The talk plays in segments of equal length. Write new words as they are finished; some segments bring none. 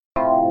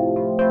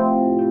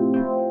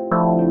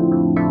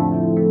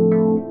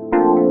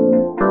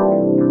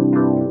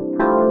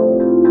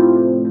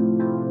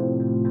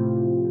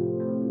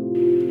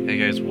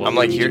I'm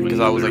like here because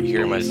I was like another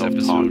hearing bonus myself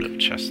episode talk. of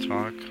Chess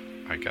Talk.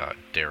 I got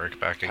Derek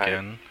back Hi.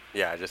 again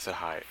Yeah, I just said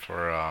hi.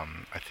 for I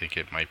think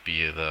it might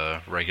be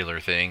the regular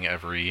thing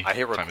every I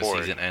hit time the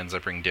record. season ends. I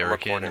bring I'm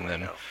Derek in, recording and right then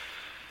now.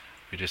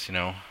 we just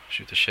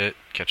shoot the shit,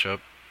 catch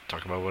up,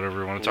 talk about whatever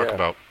we want to talk Yeah.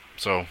 about.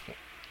 So,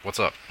 what's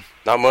up?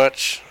 Not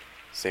much.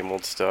 Same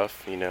old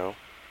stuff,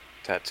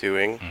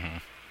 Tattooing. Mm-hmm.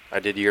 I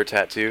did your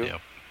tattoo.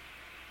 Yep.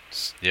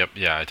 Yep.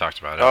 Yeah, I talked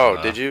about it.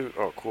 Oh, did you?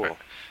 Oh, cool.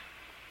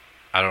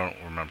 I don't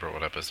remember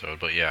what episode,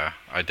 but yeah,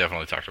 I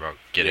definitely talked about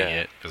getting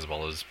Yeah. it as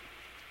well as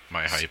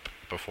my hype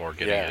before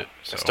getting Yeah. it.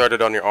 So. I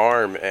started on your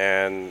arm,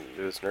 and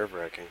it was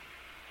nerve-wracking.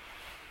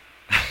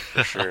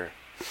 For sure.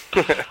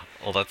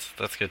 Well,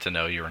 that's good to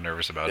know. You were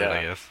nervous about it, Yeah.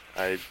 I guess.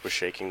 I was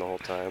shaking the whole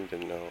time.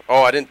 Didn't know.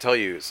 Oh, I didn't tell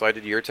you. So I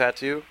did your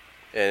tattoo,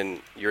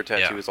 and your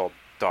tattoo Yeah. is all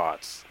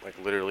dots, like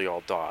literally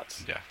all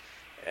dots. Yeah.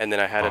 And then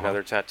I had Uh-huh.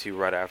 another tattoo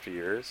right after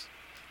yours.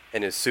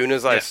 And as soon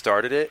as I Yeah.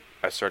 started it,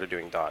 I started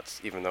doing dots,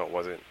 even though it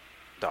wasn't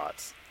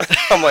dots.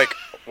 I'm like,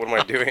 what am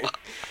I doing?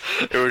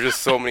 There were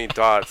just so many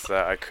dots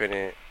that I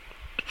couldn't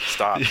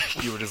stop.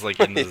 You were just like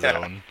in the Yeah.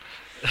 zone.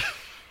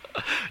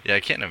 Yeah, I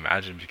can't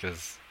imagine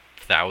because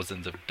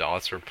thousands of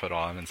dots were put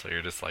on, and so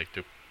you're just like,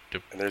 doop,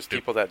 doop. And there's doop,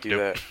 people that do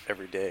doop. that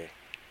every day.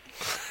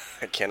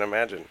 I can't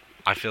imagine.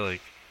 I feel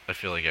like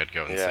I'd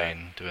go Yeah.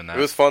 insane doing that.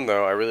 It was fun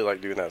though. I really like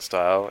doing that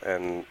style,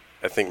 and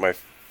I think my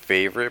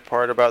favorite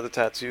part about the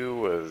tattoo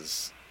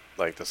was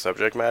like the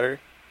subject matter,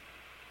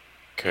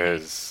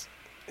 because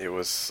it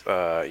was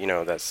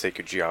that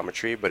sacred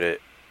geometry, but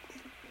it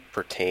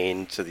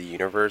pertained to the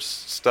universe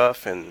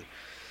stuff and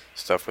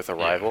stuff with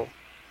Arrival.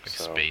 like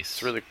So space.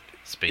 It's really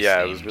Space.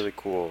 yeah, it was themed. really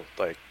cool.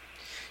 Like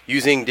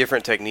using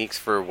different techniques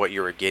for what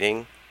you were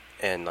getting,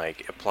 and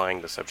like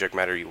applying the subject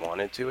matter you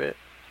wanted to it.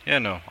 Yeah,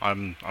 no,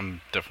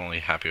 I'm definitely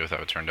happy with how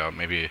it turned out.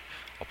 Maybe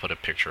I'll put a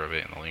picture of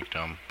it in the link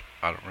dump.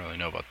 I don't really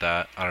know about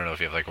that. I don't know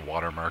if you have like a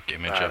watermark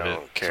image I of it.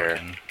 don't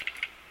care.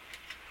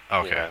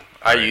 Okay. Yeah. All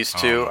I right, used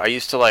to. I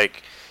used to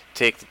like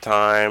take the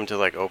time to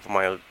like open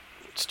my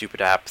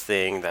stupid app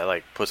thing that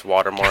like puts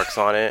watermarks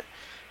on it,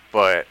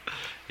 but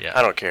yeah.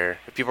 I don't care.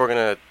 If people are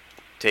gonna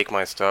take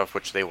my stuff,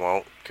 which they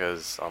won't,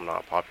 because I'm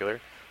not popular,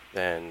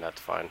 then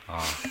that's fine.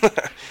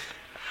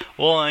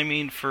 Well, I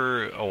mean,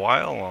 for a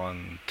while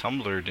on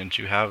Tumblr, didn't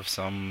you have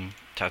some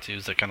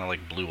tattoos that kind of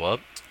like blew up?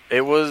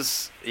 It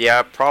was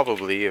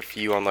probably a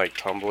few on like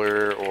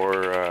Tumblr,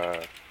 or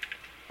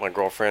my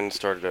girlfriend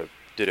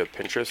did a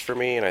Pinterest for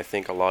me, and I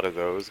think a lot of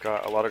those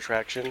got a lot of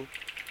traction.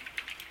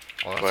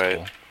 Oh, that's But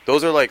cool.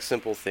 those are like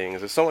simple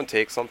things. If someone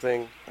takes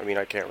something, I mean,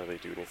 I can't really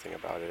do anything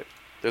about it.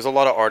 There's a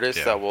lot of artists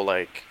Yeah. that will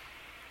like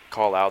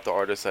call out the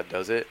artist that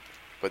does it,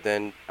 but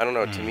then I don't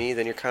know. To Mhm. me,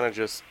 then you're kind of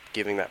just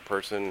giving that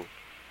person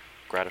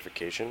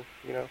gratification,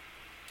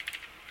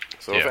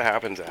 So if Yeah. it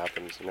happens, it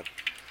happens.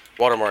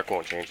 Watermark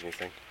won't change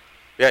anything.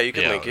 Yeah, you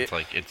can Yeah, link it. it's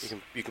like it's.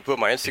 You can put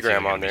my It's either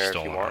Instagram gonna on be there if you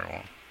stolen want. or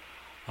it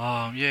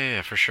won't.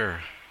 Yeah, for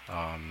sure.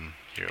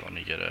 Here, let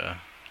me get a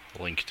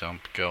link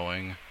dump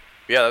going.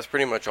 Yeah, that's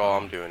pretty much all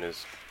I'm doing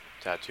is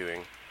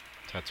tattooing,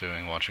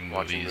 Tattooing, watching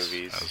Watching movies,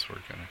 movies. as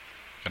we're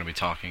gonna be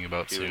talking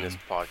about doing soon. this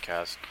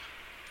podcast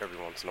every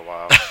once in a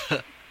while.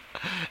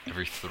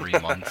 Every 3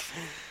 months.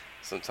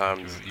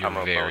 Sometimes You're I'm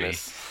a very-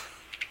 bonus.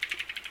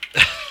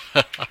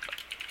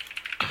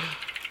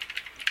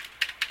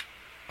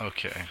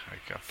 Okay,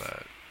 I got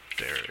that.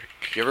 Derek.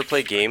 You ever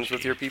play games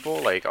with your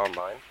people, like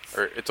online?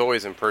 Or it's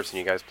always in person,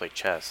 you guys play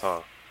chess,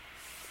 huh?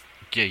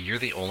 Yeah, you're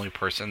the only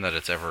person that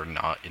it's ever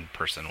not in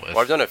person with. Well,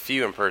 I've done a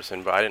few in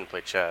person, but I didn't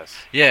play chess.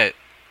 Yeah,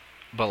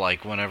 but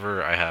like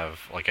whenever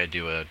I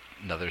do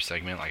another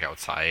segment like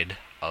outside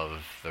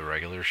of the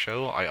regular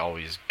show, I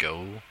always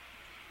go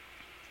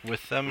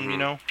with them,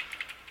 Mhm.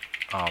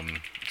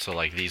 So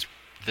like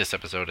this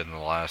episode and the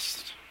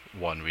last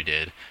one we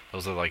did,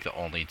 those are like the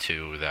only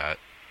two that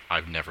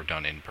I've never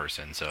done in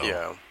person.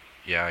 So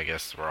Yeah, I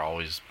guess we're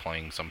always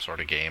playing some sort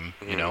of game,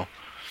 Mhm.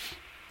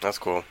 That's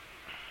cool.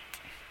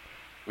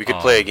 We could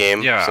play a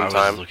game Yeah, I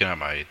sometime. was looking at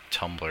my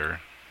Tumblr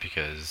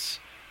because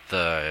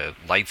the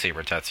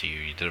lightsaber tattoo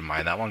you did of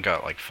mine, that one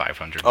got like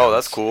 500 Oh,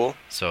 that's notes. cool.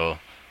 So,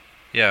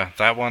 yeah,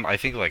 that one, I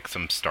think like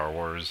some Star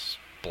Wars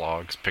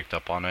blogs picked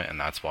up on it, and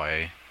that's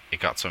why it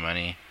got so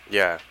many.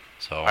 Yeah.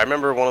 So, I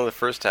remember one of the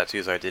first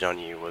tattoos I did on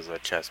you was a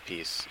chess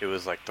piece. It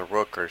was like the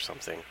rook or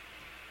something.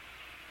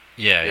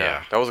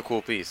 yeah, That was a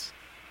cool piece.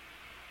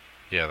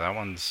 that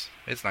one's,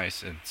 it's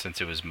nice, and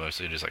since it was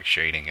mostly just like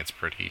shading,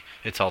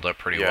 it's held up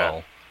pretty Yeah.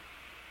 well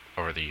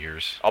over the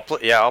years. I'll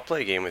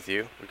play a game with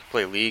you. We could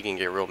play League and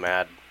get real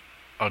mad.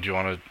 Oh, do you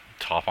want to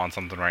top on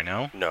something right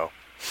now? No.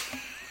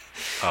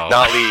 Oh.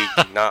 Not League.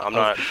 I'm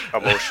not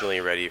emotionally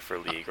ready for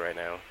League right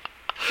now.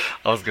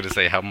 I was gonna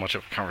say, how much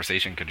of a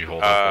conversation could you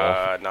hold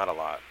up Not a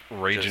lot. while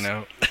raging just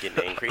out?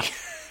 Getting angry.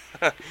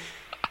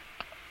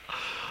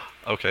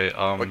 Okay.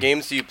 What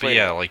games do you But play?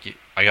 yeah, now? like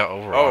I got Oh,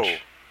 Overwatch.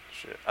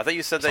 shit. I thought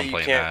you said so that I'm you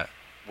playing can't.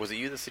 that. Was it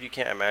you that said you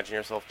can't imagine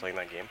yourself playing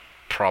that game?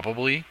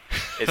 Probably.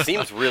 It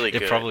seems really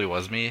good. It probably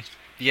was me.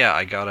 Yeah,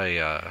 I got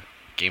a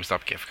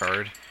GameStop gift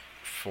card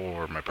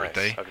for my Nice.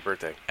 birthday, Happy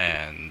birthday.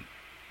 and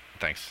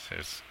thanks. It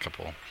was a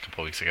couple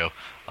weeks ago.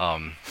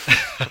 Um,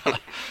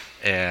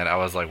 and I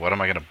was like, what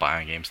am I gonna buy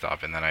on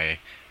GameStop? And then I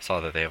saw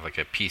that they have like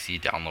a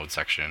PC download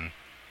section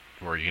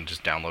where you can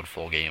just download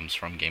full games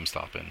from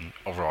GameStop, and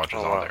Overwatch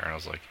was Oh on wow, there. And I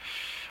was like,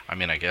 I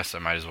mean, I guess I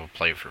might as well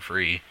play it for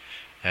free.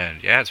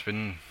 And yeah, it's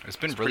been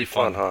it's really pretty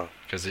fun, fun huh?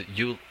 because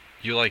you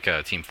like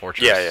Team Yeah,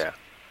 Fortress. yeah.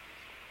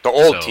 The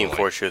old So Team like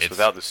Fortress it's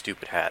without the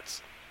stupid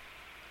hats.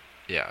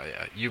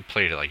 yeah. You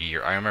played it like a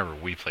year. I remember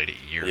we played it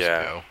years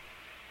Yeah, ago.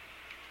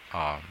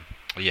 Um,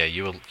 yeah,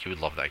 you would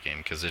love that game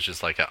because it's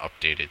just like an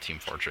updated Team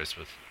Fortress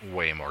with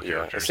way more yeah. It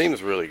characters.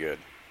 seems really good.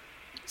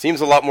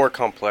 Seems a lot more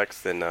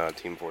complex than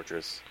Team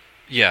Fortress.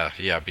 Yeah,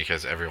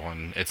 because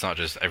it's not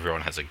just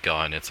everyone has a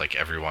gun. It's like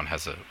everyone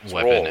has a It's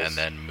weapon roles. and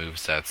then move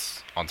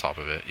sets on top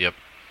of it. Yep.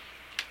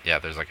 Yeah,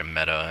 there's like a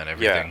meta and Yeah.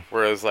 everything.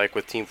 Whereas like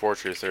with Team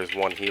Fortress, there's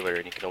one healer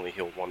and you can only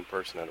heal one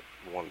person at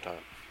one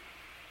time.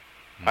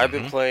 I've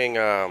been hmm playing.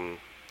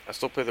 I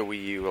still play the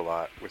Wii U a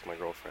lot with my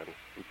girlfriend.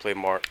 We play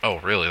Oh,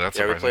 really? That's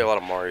Yeah, we play surprising. a lot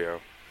of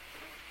Mario.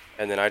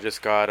 And then I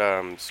just got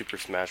Super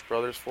Smash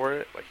Brothers for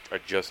it. Like I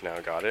just now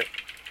got it.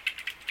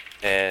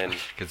 And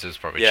Because it's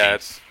probably yeah, cheap.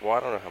 it's well, I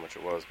don't know how much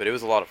it was, but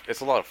it's a lot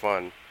of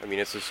fun. I mean,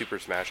 it's a Super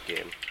Smash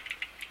game.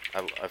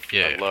 I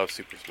Yeah. love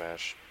Super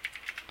Smash.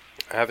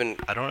 I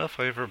haven't. I don't know if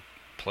I ever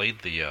played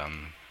the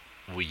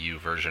Wii U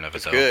version of it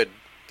It's though. good.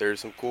 There's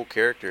some cool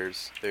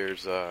characters.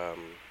 There's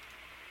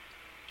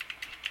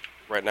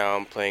right now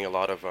I'm playing a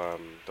lot of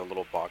the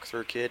little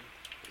boxer kid.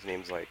 His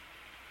name's like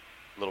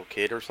Little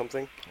Kid or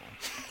something.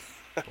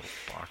 Little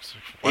box.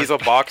 He's a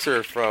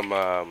boxer from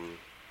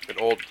an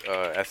old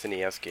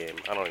SNES game.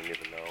 I don't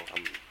even know.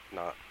 I'm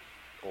not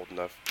old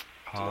enough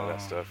to know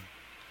that stuff.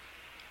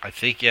 I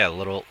think yeah,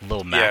 little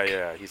Yeah, Mac.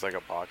 yeah. He's like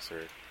a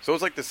boxer. So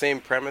it's like the same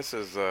premise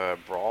as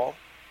Brawl,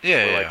 Yeah,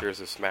 where yeah. like there's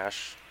the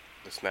smash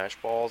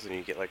balls, and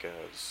you get like a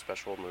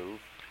special move.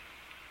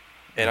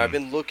 And I've Mhm.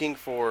 been looking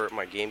for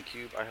my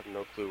GameCube. I have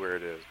no clue where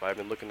it is, but I've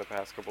been looking the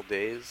past couple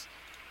days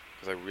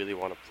because I really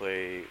want to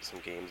play some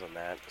games on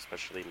that,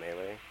 especially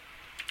Melee.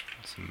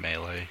 Some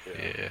Melee.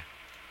 Yeah. Yeah.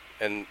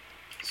 And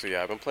so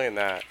yeah, I've been playing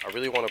that. I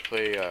really want to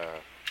play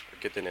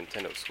get the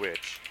Nintendo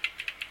Switch.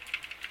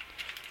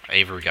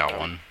 Avery got I'm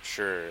one.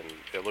 sure, and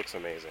it looks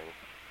amazing.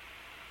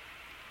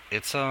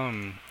 It's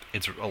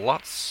a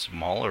lot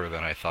smaller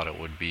than I thought it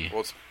would be.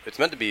 Well, it's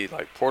meant to be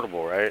like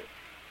portable, right?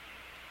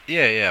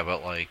 Yeah,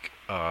 but like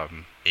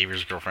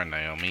Avery's girlfriend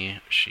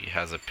Naomi, she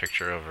has a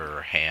picture of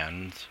her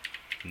hand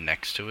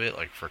next to it,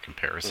 like for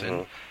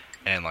comparison, Mhm.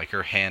 and like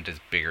her hand is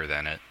bigger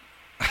than it.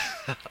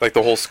 Like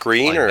the whole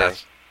screen, Like or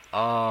that's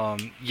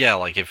yeah,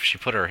 like if she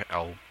put her,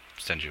 I'll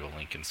send you a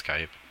link in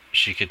Skype.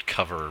 She could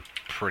cover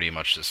pretty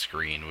much the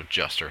screen with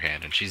just her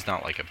hand, and she's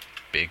not like a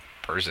big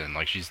person,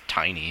 like she's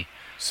tiny.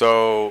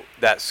 so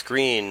that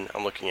screen.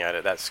 I'm looking at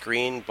it. That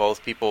screen.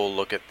 Both people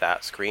look at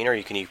that screen, or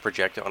you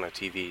project it on a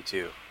TV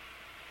too.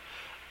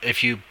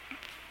 If you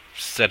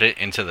set it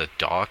into the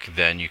dock,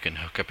 then you can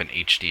hook up an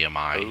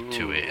HDMI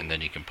to it, Ooh. and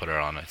then you can put it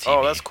on a TV.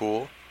 Oh, that's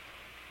cool.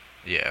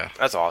 Yeah.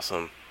 That's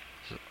awesome.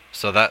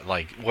 So that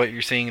like what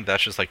you're seeing,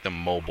 that's just like the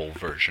mobile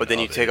version. But then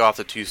you of take it. off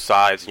the two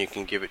sides, and you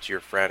can give it to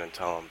your friend and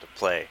tell him to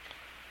play.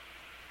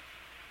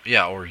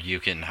 Yeah, or you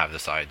can have the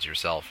sides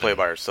yourself. Play and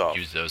by yourself.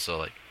 Use those so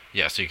like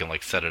yeah, so you can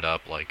like set it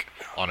up like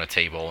on a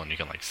table, and you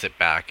can like sit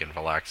back and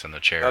relax in the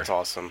chair. That's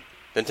awesome.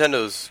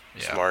 Nintendo's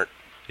Yeah. smart.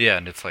 Yeah,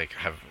 and it's like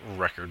have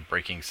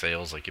record-breaking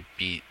sales. Like it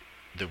beat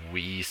the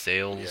Wii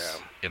sales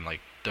Yeah. in like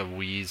the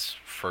Wii's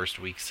first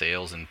week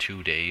sales in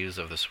 2 days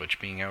of the Switch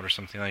being out or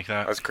something like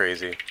that. That's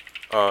crazy.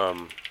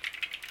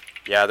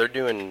 Yeah, they're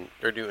doing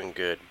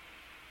good.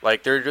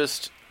 Like they're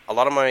just a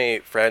lot of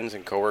my friends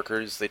and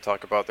coworkers. They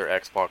talk about their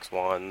Xbox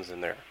Ones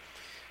and their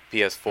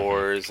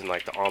PS4s and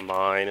like the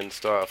online and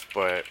stuff.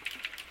 But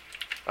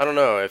I don't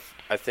know if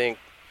I think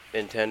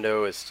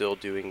Nintendo is still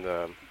doing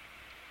the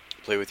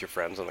play with your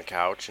friends on the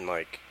couch, and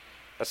like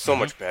that's so Mhm.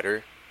 much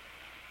better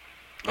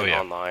Oh, than yeah.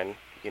 online.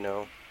 You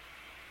know?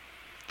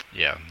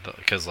 Yeah,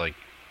 because like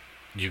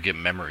you get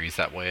memories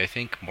that way. I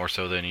think more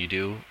so than you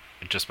do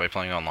just by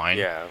playing online.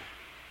 Yeah.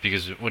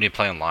 Because when you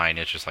play online,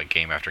 it's just like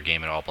game after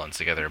game, it all blends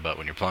together. But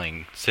when you're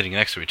playing sitting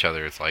next to each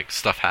other, it's like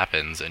stuff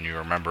happens and you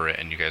remember it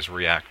and you guys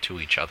react to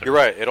each other. You're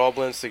right. It all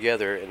blends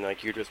together, and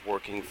like you're just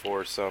working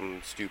for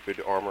some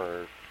stupid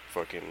armor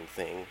fucking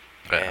thing,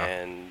 Yeah.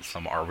 and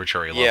Some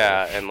arbitrary level.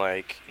 yeah, and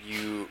like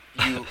you,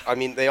 I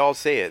mean, they all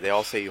say it. They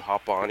all say you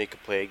hop on, you can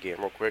play a game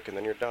real quick, and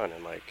then you're done.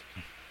 And like,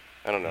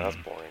 I don't know, that's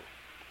boring.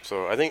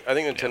 So I think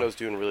Nintendo's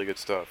doing really good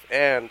stuff,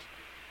 and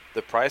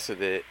the price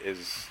of it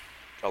is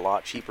a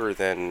lot cheaper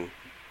than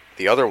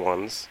the other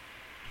ones.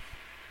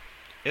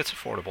 It's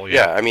affordable.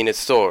 Yeah, I mean, it's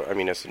still, I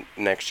mean, it's a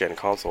next gen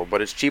console,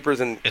 but it's cheaper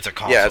than. It's a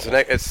console.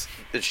 Yeah, it's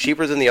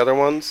cheaper than the other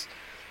ones.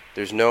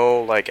 There's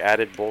no like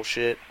added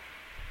bullshit,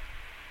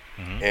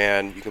 Mhm.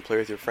 and you can play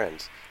with your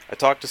friends. I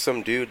talked to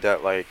some dude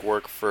that like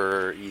worked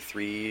for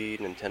E3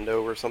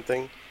 Nintendo or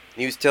something, and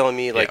he was telling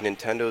me like Yeah.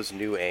 Nintendo's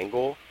new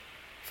angle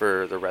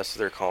for the rest of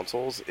their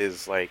consoles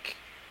is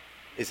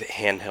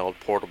handheld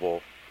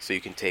portable, so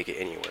you can take it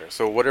anywhere.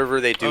 So whatever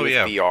they do Oh, with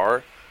yeah.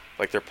 VR,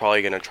 like they're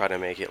probably gonna try to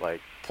make it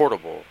like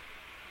portable,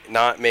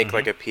 not make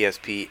like Mhm. a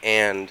PSP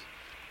and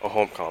a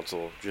home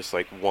console, just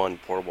like one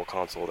portable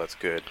console that's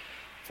good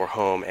for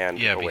home and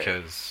Yeah, away.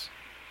 because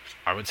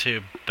I would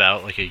say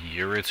about like a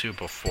year or two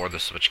before the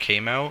Switch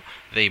came out,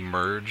 they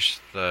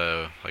merged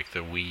the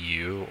Wii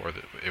U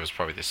it was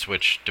probably the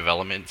Switch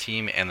development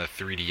team and the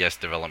 3DS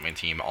development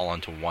team all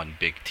into one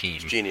big team.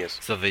 It's genius.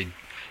 So they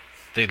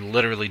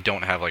literally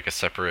don't have like a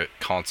separate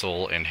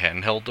console and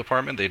handheld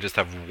department. They just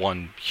have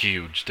one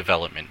huge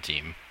development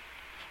team.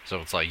 So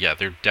it's like, yeah,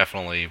 they're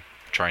definitely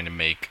trying to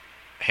make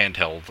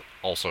handheld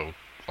also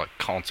like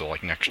console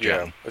like next Yeah,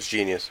 gen. it's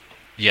genius.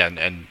 Yeah,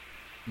 and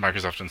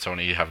Microsoft and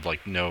Sony have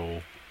like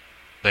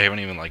they haven't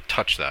even like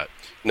touched that.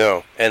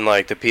 No, and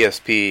like the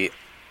PSP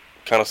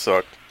kind of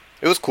sucked.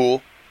 It was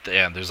cool.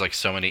 Yeah, there's like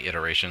so many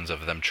iterations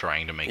of them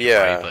trying to make it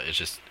Yeah. right, but it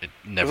There's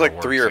never like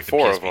works. 3 or Like the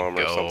 4 of PSP them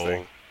or Go,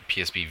 something.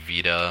 PSP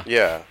Vita.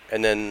 Yeah,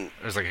 and then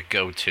There's like a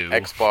Go 2.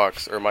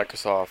 Xbox or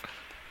Microsoft.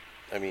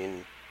 I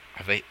mean,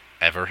 Have they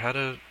ever had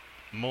a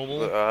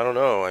mobile? I don't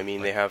know. I mean,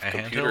 Like they have a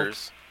handheld?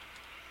 computers.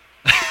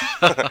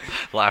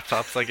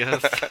 Laptops, I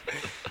guess.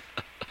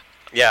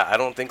 Yeah, I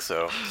don't think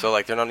so. So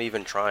like they're not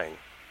even trying.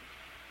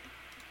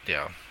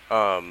 Yeah,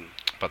 Um,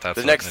 but that's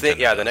the what next thing, Nintendo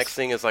yeah, the does. next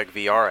thing is like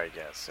VR, I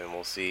guess, and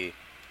we'll see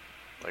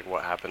like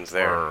what happens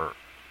there. Or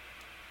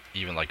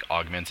even like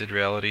augmented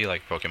reality,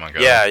 like Pokemon Go.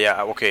 Yeah,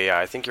 yeah, okay, yeah,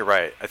 I think you're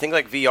right. I think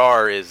like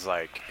VR is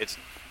like it's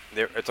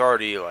there. It's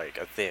already like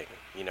a thing.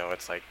 You know,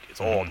 it's like it's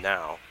old Mhm.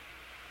 now.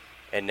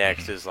 And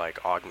next Mhm. is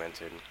like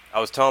augmented. I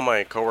was telling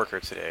my coworker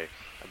today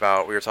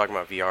about we were talking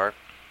about VR,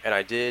 and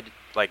I did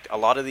like a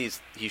lot of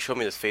these. He showed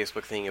me this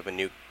Facebook thing of a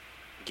new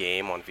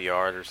game on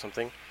VR or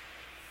something,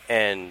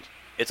 and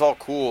it's all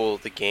cool,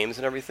 the games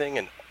and everything,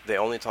 and they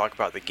only talk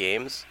about the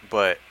games,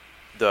 but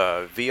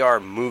the VR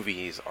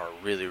movies are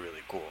really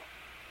really cool.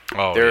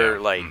 Oh They're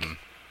yeah. like Mhm.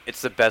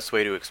 it's the best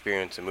way to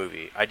experience a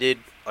movie. I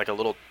did like a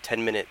little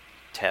 10-minute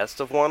test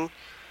of one,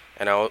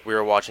 and we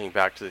were watching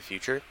Back to the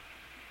Future.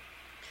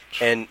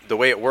 And the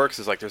way it works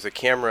is like there's a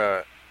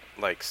camera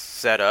like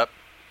set up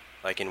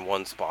like in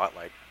one spot,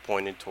 like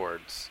pointed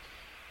towards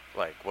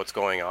like what's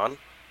going on.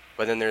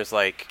 But then there's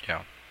like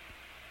Yeah.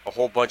 a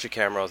whole bunch of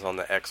cameras on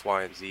the X,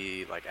 Y, and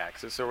Z like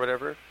axis or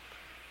whatever.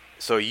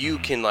 So you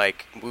Mhm. can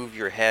like move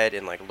your head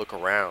and like look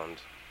around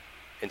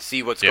and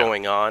see what's Yeah.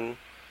 going on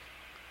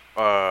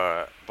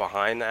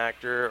behind the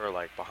actor or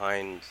like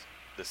behind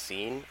the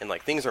scene, and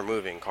like things are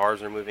moving,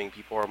 cars are moving,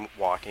 people are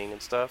walking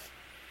and stuff.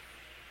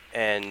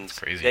 And It's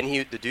crazy.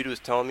 then the dude was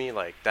telling me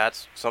like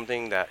that's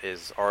something that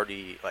is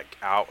already like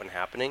out and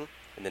happening,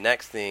 and the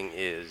next thing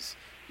is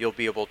you'll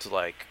be able to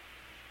like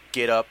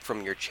get up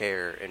from your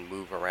chair and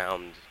move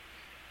around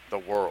the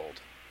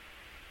world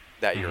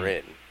that you're Mhm.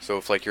 in. So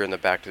if like you're in the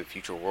Back to the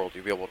Future world,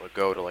 you'll be able to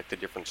go to like the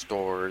different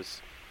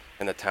stores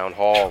and the town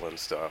hall and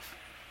stuff.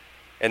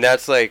 And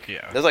that's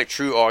Yeah. like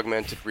true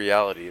augmented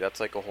reality. That's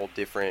like a whole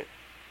different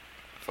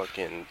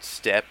fucking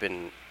step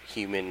in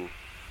human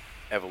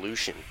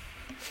evolution.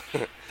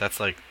 That's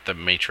like the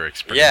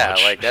Matrix, pretty Yeah,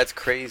 much. like that's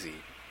crazy.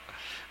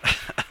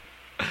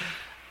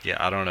 Yeah,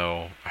 I don't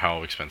know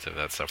how expensive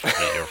that stuff will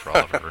be or if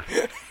I'll ever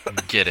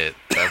get it.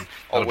 I'll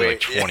That'll be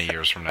like wait. 20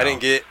 years from now. I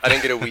didn't get a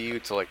Wii U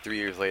till like 3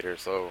 years later,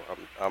 so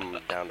I'm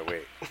down to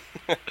wait.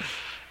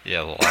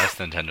 Yeah, the last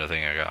Nintendo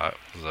thing I got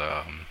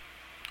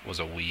was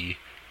a Wii.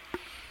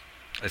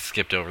 I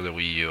skipped over the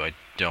Wii U. I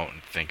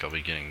don't think I'll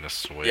be getting the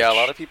Switch. Yeah, a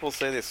lot of people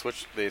say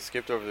they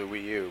skipped over the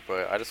Wii U,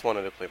 but I just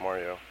wanted to play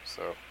Mario.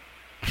 So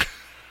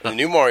and the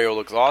new Mario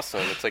looks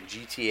awesome. It's like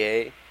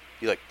GTA.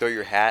 You like throw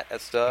your hat at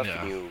stuff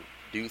Yeah. and you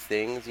do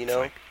things, you It's know?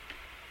 like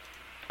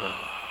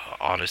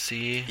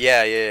Odyssey.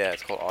 Yeah, yeah, yeah.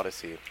 It's called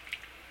Odyssey,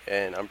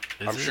 and I'm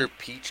Is sure it?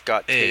 Peach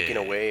got taken Eh.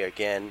 away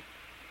again.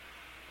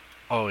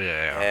 Oh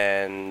yeah, yeah.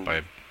 And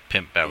By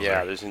Pimp Bowser.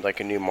 yeah, there's like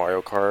a new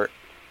Mario Kart.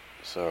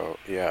 So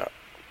yeah,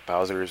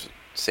 Bowser's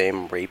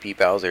same rapey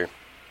Bowser.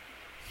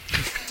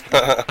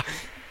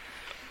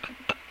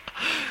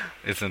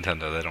 It's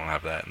Nintendo. They don't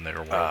have that in their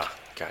world. Ah,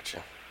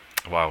 gotcha.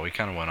 Wow, we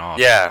kind of went off.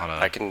 Yeah, on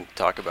I can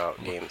talk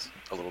about games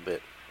a little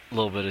bit.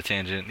 little bit of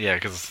tangent. Yeah,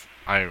 because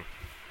I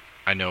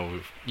know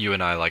you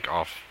and I like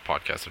off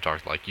podcasts have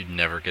talked like you'd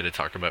never get to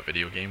talk about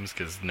video games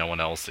because no one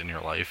else in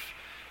your life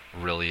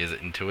really is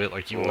into it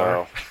like you No,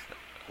 are.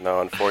 no,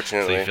 So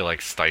unfortunately. you feel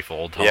like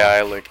stifled. Huh?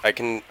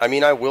 Yeah, I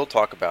mean, I will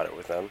talk about it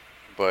with them,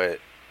 but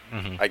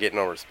Mhm. I get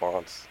no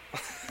response.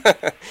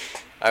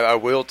 I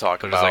will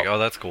talk They're just about like, oh,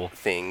 that's cool.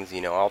 things,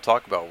 you know. I'll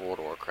talk about World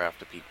of Warcraft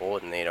to people,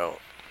 and they don't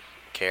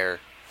care.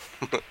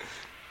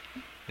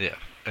 Yeah,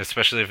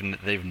 especially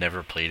if they've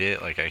never played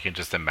it. Like I can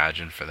just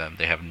imagine for them,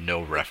 they have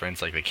no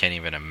reference. Like they can't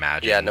even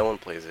imagine. Yeah, no one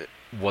plays it.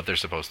 what they're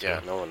supposed to. Yeah,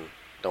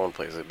 no one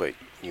plays it, but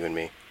you and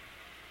me.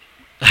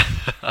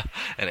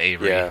 And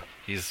Avery, Yeah.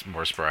 he's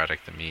more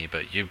sporadic than me,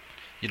 but you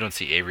don't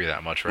see Avery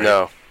that much, right?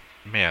 No.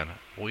 Man,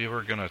 we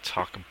were gonna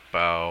talk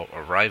about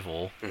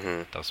Arrival. Hmm.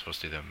 That was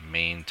supposed to be the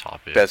main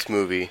topic. Best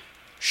movie.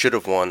 Should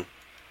have won.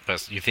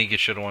 Best. You think it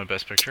should have won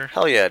Best Picture?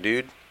 Hell yeah,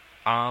 dude.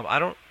 I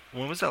don't.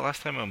 When was that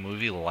last time a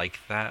movie like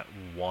that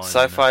won?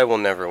 Sci-fi will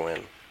never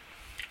win.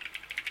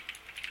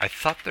 I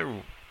thought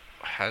there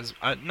has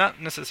not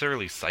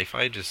necessarily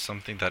sci-fi, just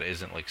something that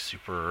isn't like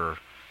super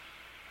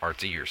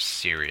artsy or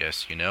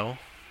serious, you know?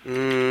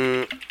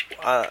 Mm,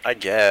 I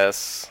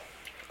guess.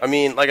 I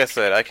mean, like I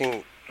said,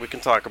 we can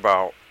talk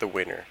about the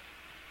winner,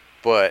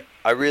 but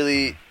I Hmm.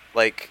 really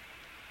like.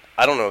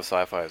 I don't know if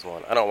sci-fi is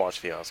one. I don't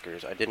watch the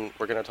Oscars. I didn't.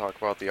 We're gonna talk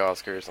about the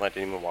Oscars, and I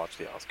didn't even watch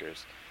the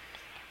Oscars.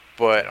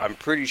 But Yeah. I'm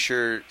pretty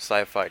sure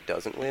sci-fi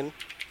doesn't win.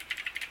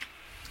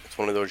 It's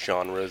one of those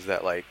genres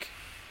that like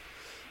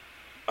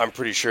I'm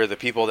pretty sure the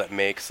people that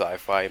make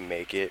sci-fi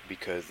make it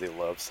because they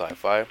love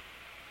sci-fi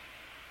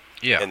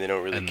Yeah. and they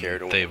don't really care And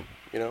to they win,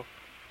 you know?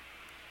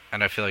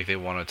 and I feel like they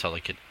want to tell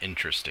like an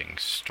interesting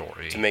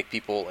To story. make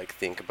people like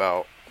think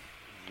about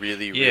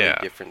really really Yeah.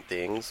 different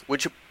things,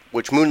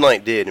 which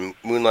Moonlight did, and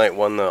Moonlight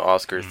won the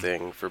Oscar Mm.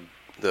 thing for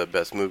the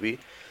best movie.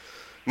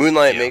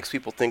 Moonlight Yeah. makes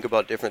people think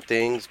about different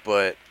things,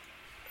 but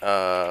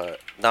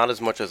not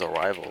as much as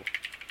Arrival.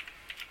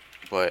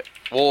 But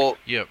well,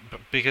 Yeah,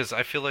 because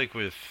I feel like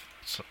with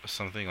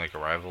something like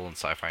Arrival and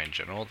sci-fi in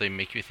general, they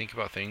make you think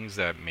about things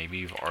that maybe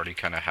you've already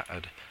kind of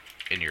had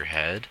in your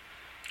head,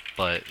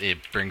 but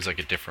it brings like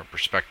a different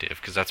perspective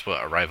because that's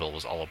what Arrival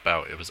was all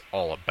about. It was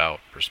all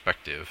about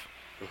perspective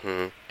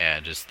mhm,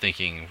 and just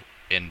thinking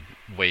in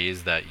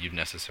ways that you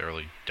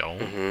necessarily don't.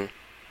 mhm,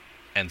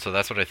 And so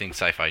that's what I think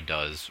sci-fi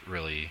does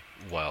really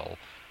well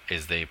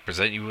is they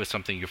present you with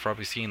something you've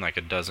probably seen like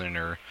a dozen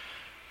or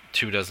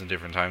 2 dozen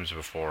different times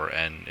before,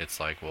 and it's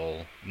like,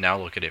 well, now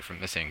look at it from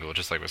this angle.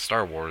 Just like with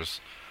Star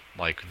Wars,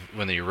 like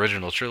when the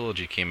original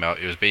trilogy came out,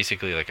 it was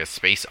basically like a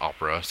space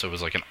opera, so it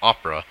was like an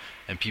opera,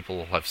 and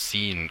people have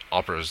seen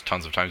operas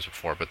tons of times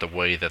before, but the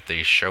way that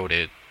they showed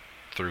it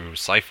through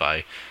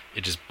sci-fi,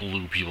 it just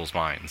blew people's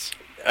minds.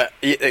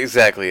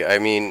 exactly. I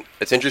mean,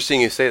 it's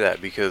interesting you say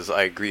that because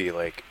I agree.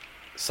 Like,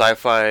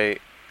 sci-fi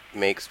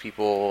makes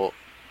people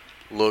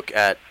look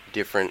at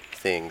different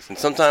things, and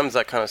sometimes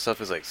that kind of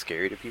stuff is like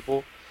scary to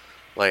people.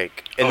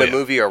 Like in Oh the yeah.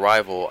 movie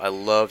Arrival, I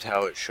loved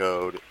how it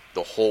showed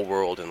the whole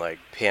world in like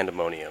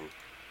pandemonium.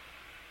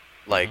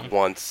 Hmm. Like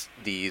once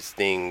these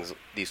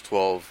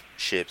 12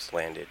 ships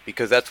landed,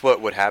 because that's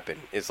what would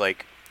happen. Is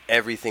like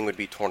everything would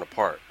be torn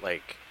apart.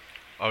 Like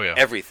Oh yeah.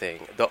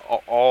 everything, the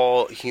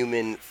all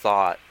human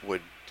thought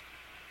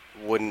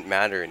wouldn't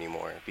matter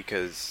anymore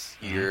because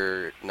Hmm.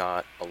 you're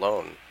not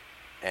alone.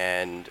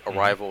 And Hmm.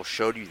 Arrival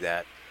showed you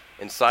that.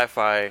 In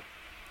sci-fi,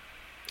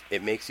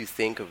 it makes you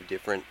think of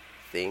different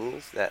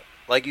things that,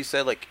 like you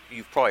said, like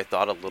you've probably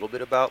thought a little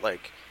bit about.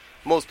 Like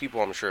most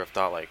people, I'm sure, have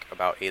thought like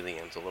about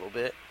aliens a little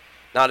bit,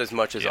 not as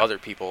much as Yeah. other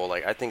people.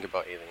 Like I think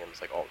about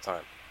aliens like all the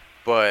time,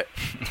 but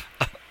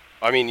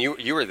I mean,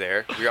 you were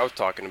there. I was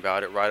talking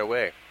about it right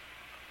away.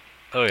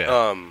 Oh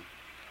yeah. Um,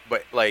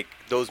 but like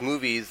those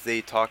movies,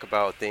 they talk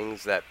about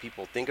things that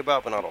people think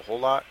about, but not a whole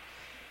lot.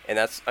 And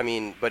that's, I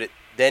mean, but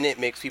it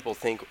makes people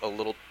think a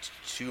little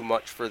too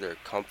much for their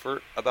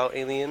comfort about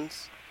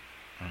aliens,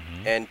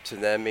 Hmm. and to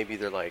them maybe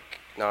they're like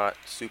not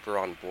super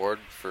on board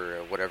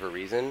for whatever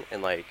reason,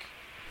 and like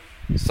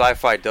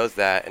sci-fi does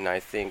that, and I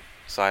think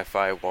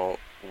sci-fi won't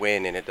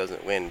win, and it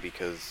doesn't win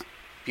because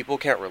people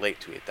can't relate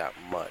to it that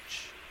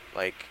much.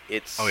 Like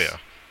Oh it's yeah.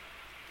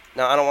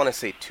 now I don't want to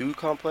say too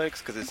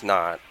complex because it's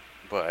not,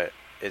 but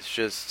it's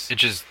just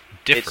It's just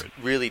it's different.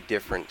 really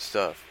different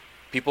stuff.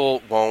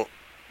 People won't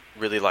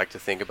really like to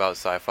think about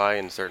sci-fi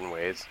in certain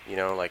ways, you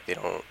know, like they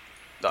don't.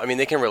 I mean,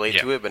 they can relate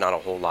Yeah. to it, but not a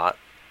whole lot.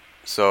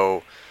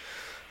 So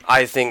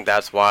I think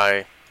that's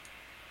why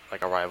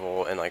like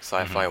Arrival and like Hmm.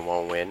 sci-fi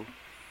won't win.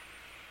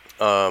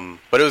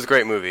 But it was a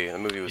great movie. The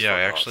movie was Yeah,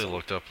 I fucking actually awesome.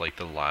 looked up like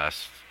the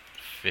last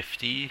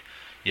 50.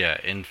 Yeah,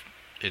 and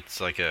it's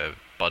like a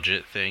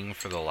budget thing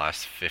for the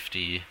last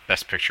 50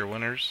 Best Picture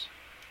winners.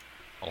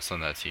 I'll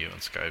send that to you on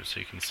Skype so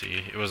you can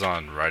see. It was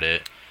on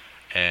Reddit,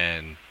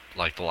 and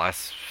like the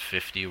last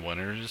 50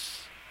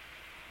 winners,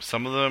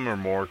 some of them are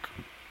more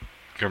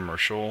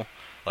commercial,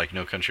 like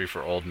No Country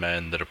for Old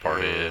Men, The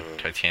Departed, Mm.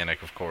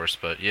 Titanic, of course,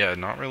 but yeah,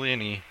 not really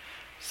any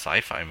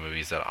sci-fi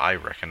movies that I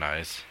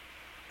recognize.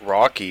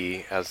 Rocky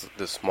has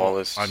the Well,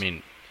 I smallest.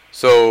 mean,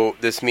 So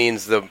this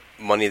means the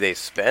money they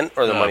spent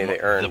or the money they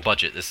the earned.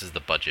 budget. This is the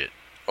budget.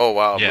 Oh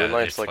wow, Yeah,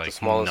 Moonlight's it's like the like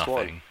smallest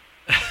one. nothing.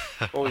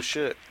 Holy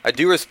shit. I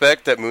do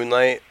respect that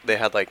Moonlight, they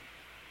had like,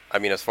 I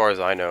mean, as far as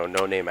I know,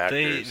 no name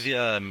They actors.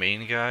 the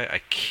main guy, I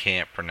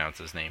can't pronounce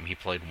his name. He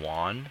played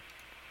Juan.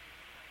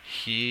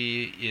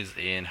 He is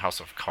in House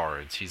of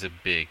Cards. He's a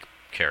big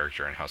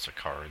character in House of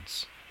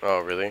Cards. Oh,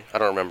 really? I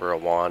don't remember a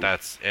wand.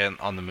 That's and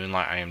on the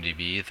Moonlight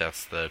IMDb,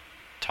 that's the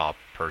top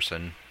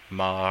person.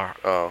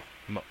 Oh,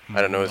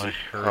 I don't know. Is he?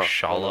 Oh,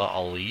 hold Mahershala on.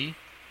 Ali.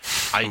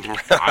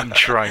 I'm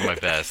trying my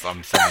best.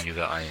 I'm sending you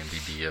the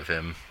IMDb of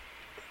him.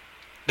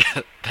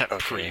 That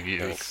Okay,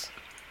 preview is. thanks.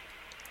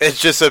 It's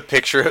just a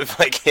picture of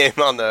like him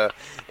on the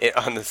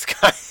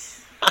sky.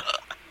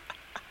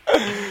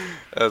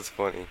 That's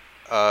funny.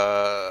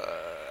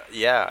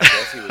 Yeah, I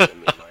guess he was in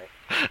Moonlight.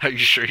 Are you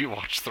sure you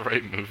watched the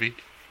right movie?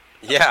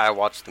 Yeah, I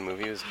watched the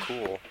movie. It was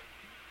cool.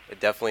 It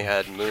definitely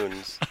had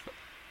moons.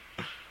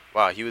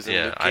 Wow, he was in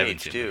Yeah, Luke I haven't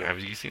Cage seen. too. Have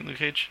you seen Luke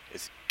Cage?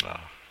 Is Oh.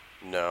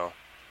 no.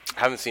 I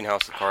haven't seen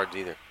House of Cards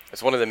either.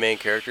 It's one of the main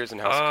characters in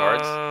House of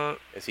Cards.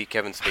 Is he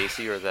Kevin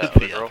Spacey or that other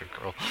the girl? other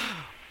girl.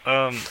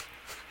 Um,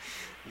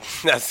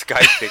 That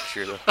Sky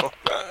picture though.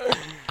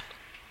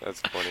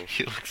 That's funny.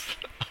 he looks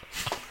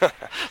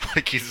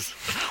like he's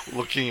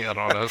looking at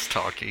on us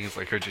talking. He's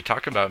like, "Heard you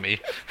talk about me."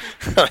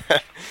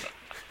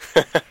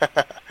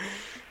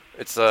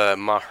 It's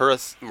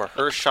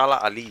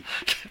Mahershala Ali.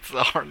 It's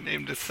a hard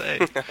name to say.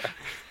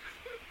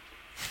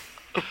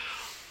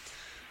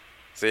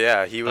 So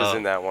yeah, he was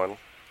in that one.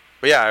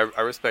 But yeah,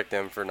 I respect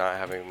him for not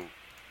having.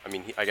 I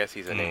mean, I guess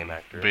he's a name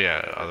actor. But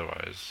yeah,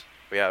 otherwise.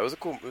 But yeah, it was a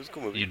cool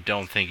movie. You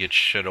don't think it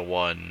should have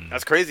won?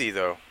 That's crazy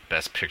though.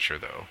 Best Picture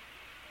though.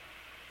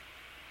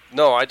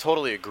 No, I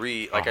totally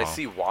agree. Like I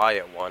see why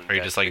it won. Are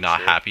you just like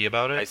not happy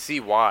about it? I see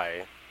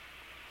why.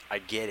 I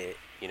get it.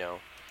 You know,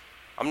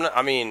 I'm not.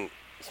 I mean,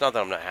 it's not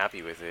that I'm not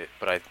happy with it,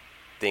 but I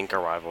think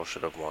Arrival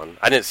should have won.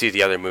 I didn't see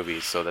the other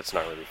movies, so that's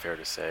not really fair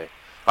to say.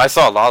 I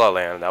saw La La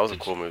Land. That was a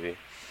cool movie.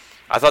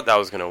 I thought that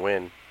was gonna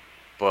win,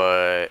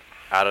 but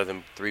out of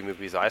the 3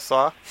 movies I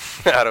saw,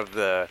 out of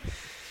the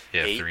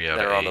 8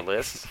 that are on the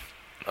list,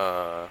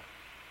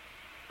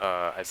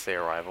 I'd say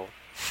Arrival.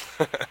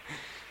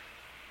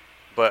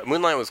 But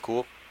Moonlight was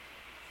cool.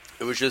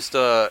 It was just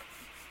I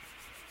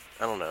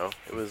don't know.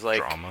 It was like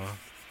drama.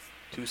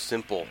 Too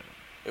simple.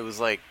 It was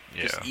like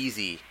just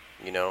easy,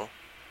 you know?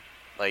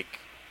 Like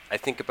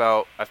I've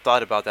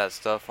thought about that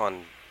stuff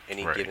on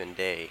any given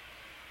day.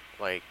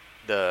 Like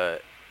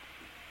the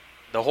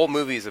whole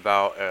movie is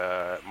about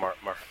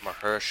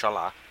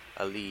Mahershala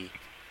Ali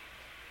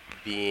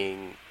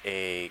being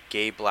a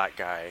gay black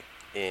guy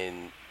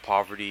in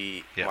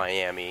poverty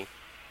Miami,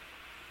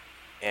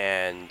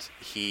 and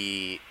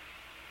he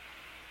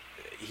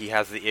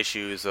has the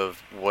issues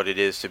of what it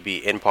is to be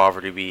in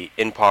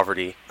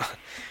poverty,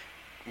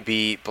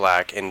 be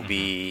black and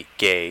be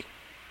gay.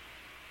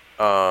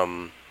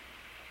 And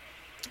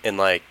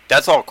like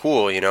that's all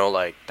cool, you know,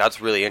 like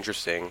that's really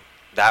interesting.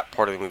 That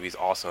part of the movie is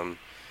awesome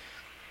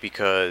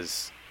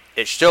because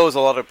it shows a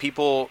lot of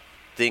people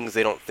things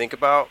they don't think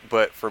about,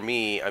 but for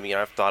me, I mean,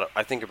 I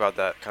think about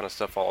that kind of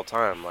stuff all the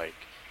time, like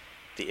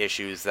the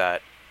issues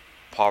that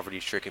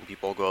poverty-stricken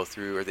people go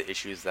through, or the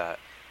issues that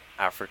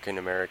African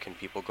American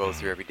people go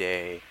through every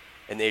day,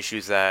 and the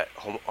issues that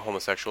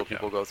homosexual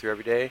people go through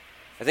every day.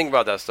 I think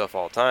about that stuff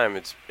all the time.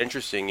 It's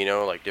interesting, you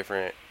know, like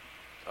different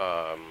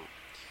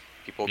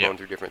people going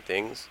through different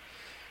things.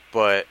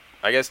 But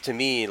I guess to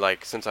me,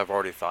 like, since I've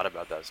already thought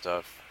about that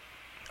stuff,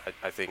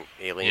 I think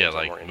Aliens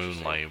are more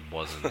interesting. Moonlight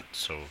wasn't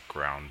so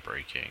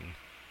groundbreaking.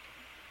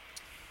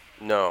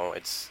 No,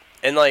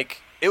 and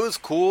like it was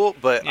cool,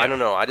 but I don't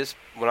know.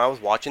 When I was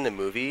watching the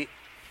movie,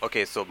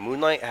 okay, so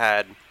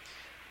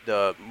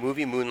the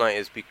movie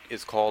Moonlight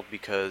is called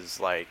because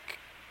like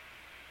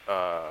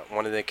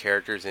one of the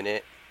characters in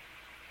it,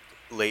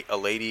 a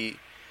lady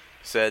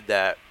said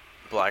that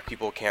black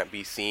people can't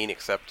be seen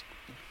except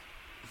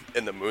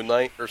in the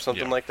moonlight or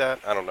something like that.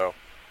 I don't know.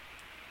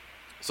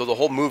 So the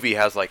whole movie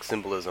has like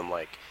symbolism,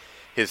 like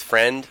his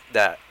friend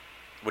that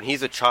when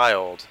he's a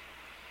child,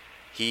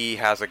 he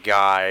has a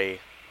guy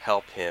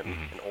help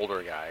him, an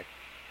older guy,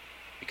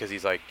 because he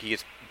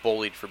gets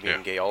bullied for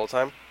being gay all the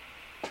time,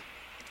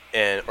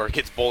 or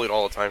gets bullied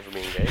all the time for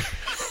being gay,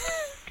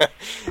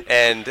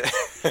 and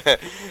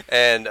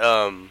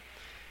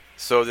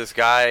so this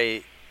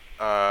guy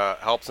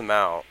helps him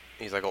out.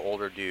 He's like an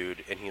older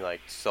dude, and he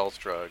like sells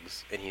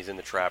drugs, and he's in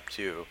the trap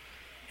too,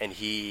 and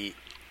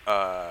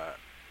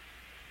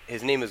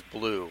his name is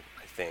Blue,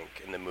 I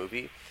think, in the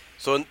movie.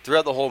 So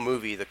throughout the whole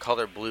movie, the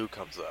color blue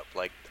comes up,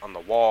 like on the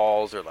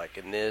walls or like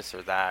in this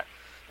or that.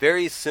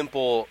 Very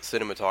simple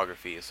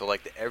cinematography. So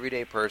like the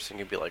everyday person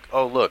can be like,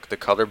 oh look, the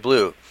color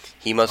blue.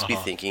 He must be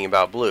thinking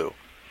about blue.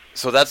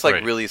 So that's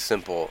like really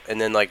simple.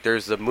 And then like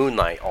there's the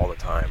moonlight all the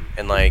time.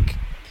 And like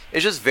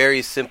it's just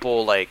very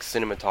simple like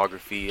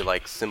cinematography,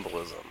 like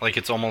symbolism. Like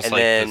it's almost the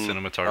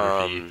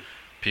cinematography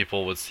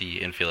people would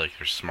see and feel like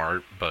they're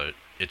smart, but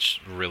it's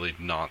really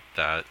not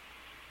that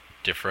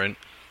different.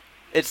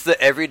 It's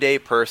the everyday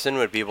person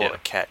would be able to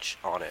catch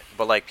on it.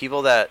 But like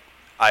people that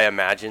I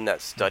imagine that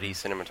study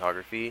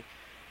cinematography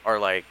are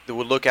like, they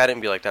would look at it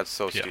and be like, that's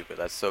so stupid,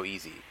 that's so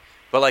easy.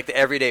 But like the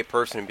everyday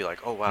person would be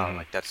like, oh wow,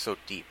 like that's so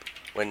deep.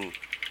 When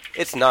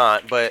it's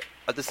not, but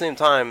at the same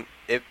time,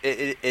 it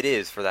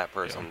is for that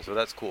person, so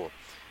that's cool.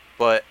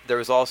 But there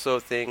was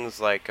also things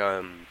like,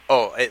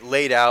 it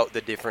laid out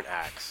the different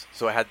acts.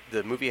 So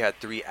the movie had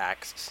 3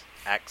 acts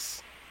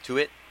to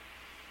it,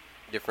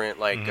 different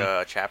like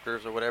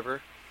chapters or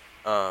whatever.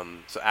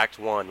 So Act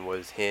 1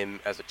 was him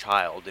as a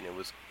child, and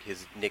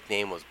his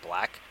nickname was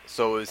Black.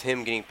 So it was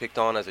him getting picked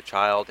on as a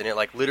child, and it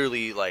like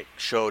literally like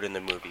showed in the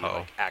movie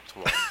like Act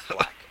 1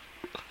 Black.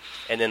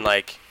 And then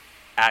like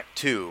Act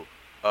 2,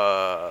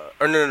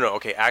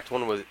 okay, Act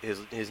 1 was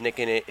his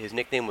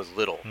nickname was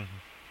Little,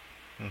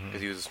 because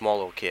he was a small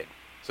little kid.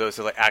 So it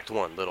said like Act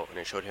 1 Little, and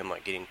it showed him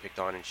like getting picked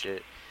on and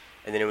shit.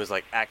 And then it was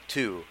like Act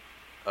 2,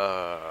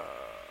 I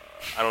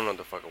don't know what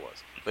the fuck it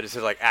was. But it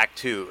said like Act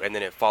 2, and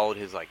then it followed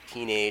his like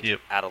teenage,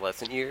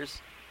 adolescent years.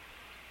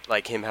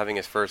 like him having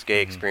his first gay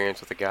Mhm. experience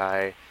with a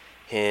guy,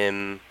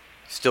 him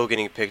still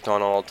getting picked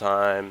on all the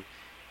time.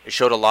 It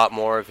showed a lot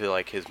more of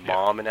like his Yeah.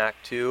 mom in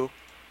Act Two,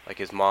 like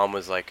his mom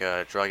was like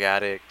a drug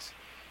addict,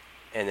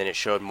 and then it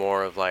showed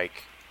more of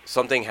like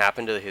something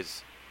happened to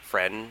his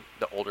friend,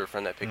 the older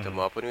friend that picked him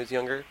Mhm. up when he was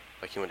younger,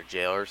 like he went to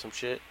jail or some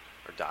shit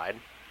or died,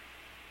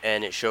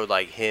 and it showed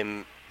like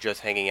him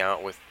just hanging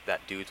out with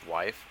that dude's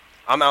wife.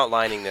 I'm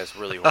outlining this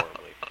really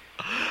horribly.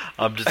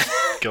 I'm just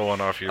going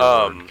off your word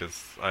Um,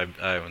 because I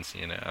haven't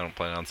seen it. I don't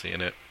plan on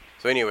seeing it.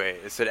 So anyway,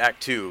 it said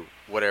Act 2,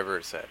 whatever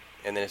it said.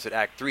 And then it said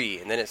Act 3,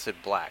 and then it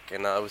said Black.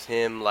 And that was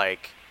him,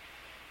 like,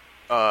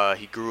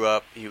 he grew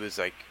up, he was,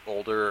 like,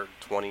 older,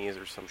 20s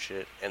or some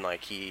shit. And,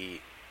 like,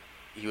 he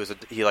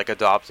like,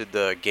 adopted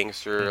the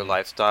gangster Mhm.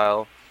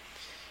 lifestyle.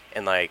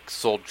 And, like,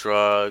 sold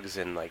drugs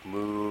and, like,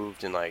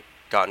 moved and, like,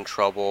 got in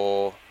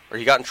trouble. Or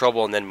he got in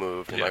trouble and then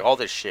moved. And, Yeah. like, all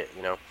this shit,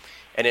 you know?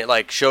 And it,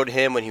 like, showed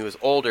him when he was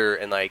older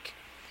and, like,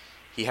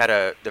 he had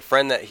the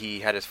friend that he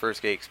had his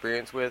first gay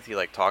experience with, he,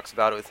 like, talks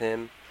about it with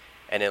him.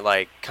 And it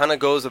like kind of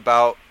goes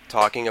about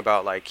talking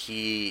about like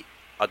he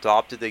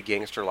adopted the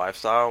gangster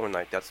lifestyle when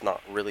like that's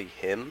not really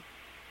him.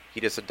 He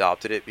just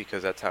adopted it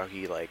because that's how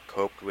he like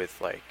coped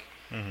with like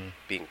Mhm.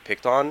 being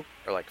picked on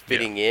or like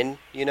fitting in,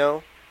 you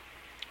know.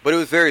 But it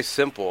was very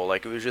simple.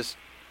 Like it was just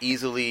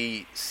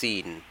easily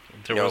seen.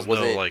 There You know, was it no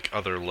wasn't- like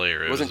other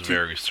layer. It was wasn't too-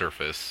 very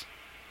surface.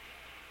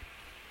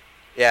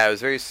 Yeah, it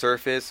was very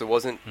surface. It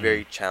wasn't Mhm.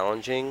 very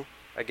challenging,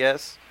 I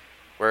guess.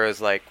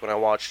 Whereas like when I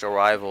watched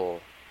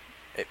Arrival,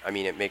 I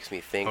mean, it makes me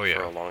think Oh, yeah.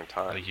 for a long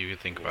time. Like you could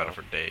think you about know? it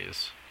for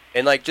days.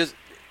 And like just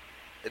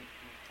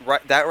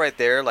right that right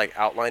there, like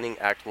outlining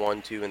Act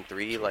 1, 2, and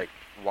 3, like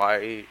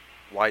why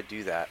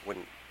do that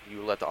when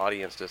you let the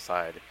audience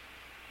decide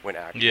when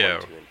Act Yeah.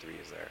 1, 2, and 3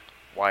 is there?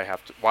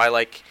 Why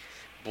like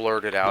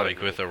blurt it out? Like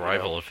at with me, you know?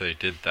 Arrival, if they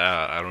did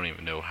that, I don't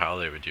even know how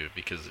they would do it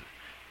because,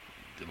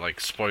 like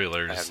I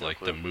spoilers, have no like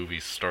clue. the movie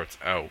starts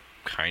out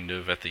kind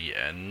of at the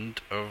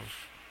end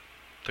of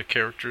the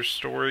character's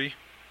story.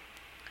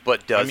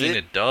 But does I mean,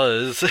 it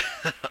does.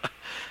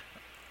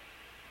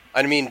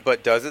 I mean,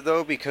 but does it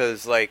though?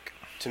 Because like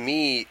to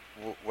me,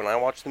 when I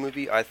watched the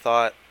movie, I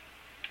thought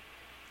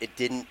it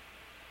didn't.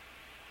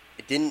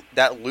 It didn't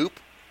that loop,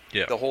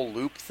 Yeah, the whole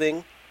loop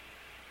thing.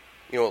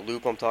 You know what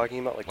loop I'm talking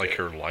about? like the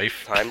her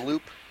life. time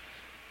loop.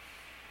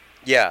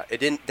 Yeah, it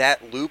didn't.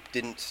 That loop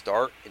didn't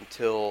start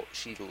until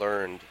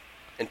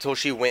until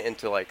she went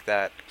into like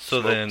that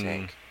So smoke then-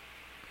 tank,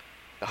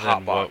 the then hot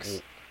what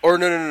box. Or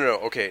no.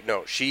 Okay,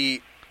 no.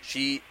 She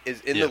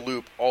is in Yeah. the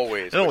loop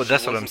always. No, but she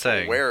that's what I'm wasn't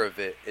saying. Aware of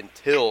it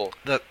until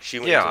That she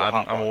went yeah, into the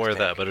hot I'm box aware of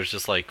that, tank. but it's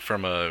just like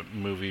from a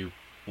movie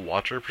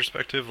watcher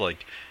perspective,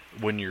 like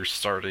when you're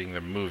starting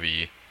the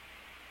movie,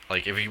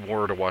 like if you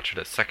were to watch it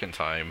a second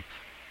time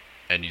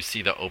and you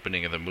see the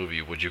opening of the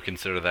movie, would you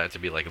consider that to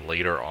be like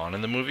later on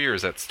in the movie, or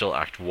is that still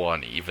Act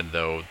 1, even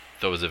though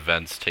those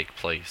events take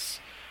place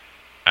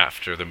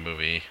after the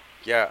movie?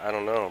 Yeah, I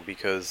don't know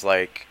because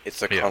like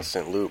it's a Yeah.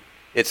 constant loop.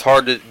 It's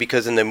hard to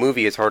because in the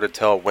movie it's hard to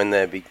tell when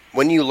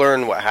when you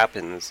learn what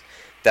happens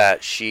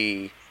that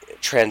she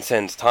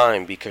transcends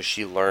time because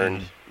she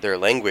learned their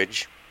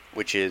language,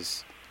 which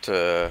is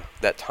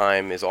that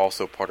time is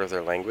also part of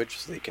their language,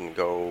 so they can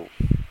go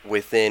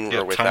within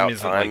or without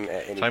isn't time like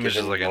at any time is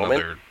just given like moment.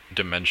 another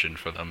dimension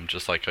for them,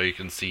 just like how you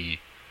can see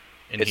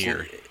in It's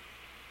here.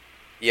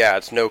 yeah,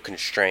 it's no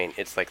constraint.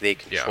 It's like they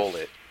control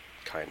it,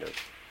 kind of.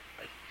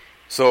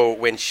 So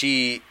when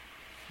she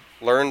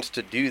learns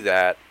to do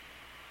that,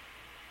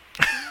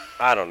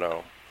 I don't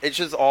know. It's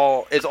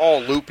all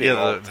looping. Yeah,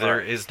 all the time.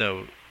 there is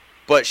no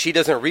But she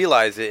doesn't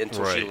realize it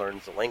until she Right.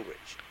 learns the language.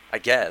 I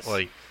guess.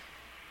 like.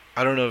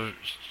 I don't know if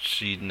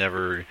she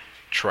never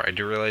tried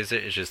to realize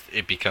it. It's just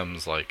it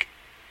becomes like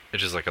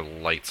it's just like a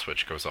light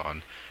switch goes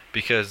on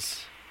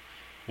because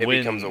it when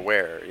becomes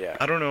aware. Yeah.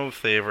 I don't know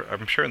if they ever.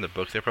 I'm sure in the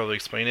book they probably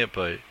explain it,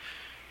 but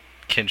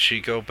can she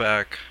go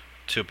back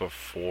to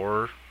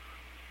before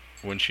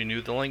when she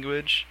knew the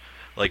language?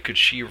 Like, could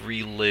she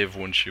relive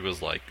when she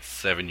was like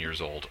 7 years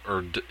old,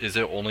 or is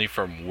it only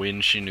from when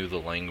she knew the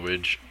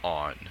language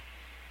on?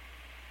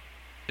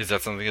 Is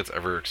that something that's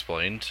ever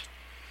explained?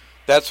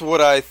 That's what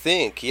I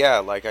think. Yeah,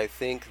 like I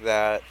think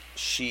that once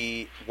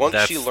she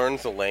That's-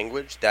 learns the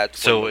language, that's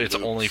So when the it's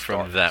loop only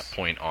from that starts.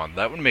 point on.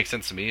 That would make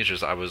sense to me. It's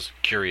just I was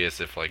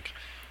curious if like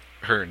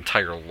her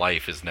entire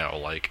life is now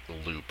like a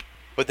loop.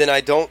 But then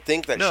I don't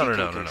think that No, she no, can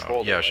no, no, no.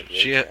 control Yeah, the language.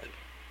 she had-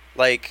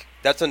 Like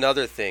that's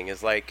another thing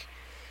is like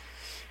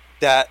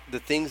that the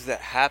things that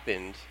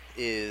happened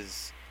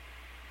is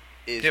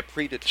Yep,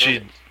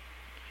 predetermined.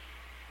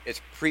 It's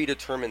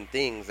predetermined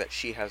things that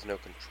she has no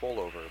control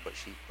over, but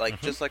she like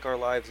Mhm. just like our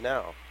lives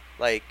now.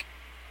 Like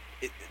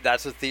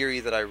that's a theory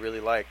that I really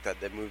like that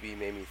the movie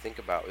made me think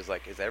about. Is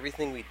like, is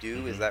everything we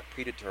do is Mhm. that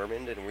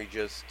predetermined, and we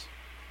just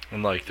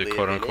And like the live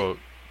quote in unquote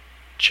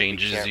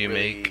changes can't you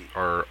really make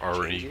are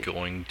already change it?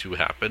 going to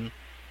happen.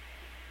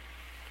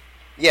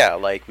 yeah,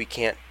 like we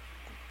can't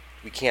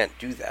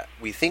do that.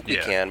 We think we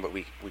Yeah. can, but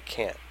we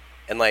can't.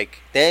 And like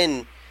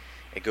then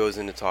it goes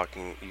into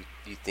talking.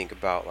 You think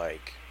about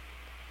like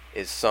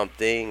is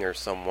something or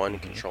someone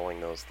Mm-hmm.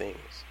 controlling those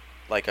things,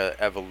 like a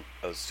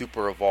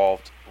super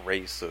evolved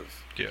race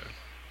of Yeah.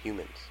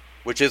 humans,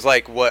 which is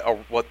like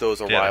what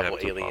those Yeah, the arrival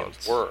aliens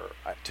heptapods. were.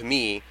 To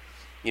me,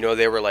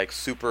 they were like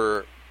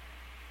super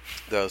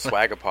the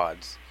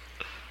swagapods.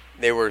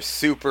 They were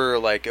super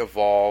like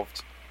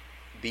evolved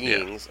Yeah.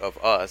 beings of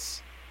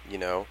us,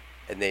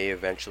 and they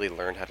eventually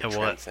learned how to And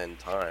what? transcend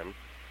time,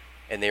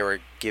 and they were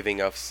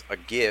giving us a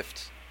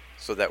gift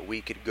so that we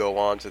could go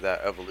on to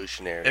that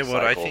evolutionary And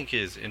what I cycle. think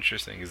is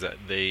interesting is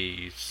that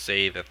they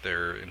say that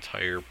their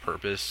entire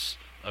purpose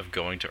of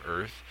going to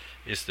Earth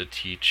is to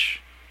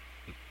teach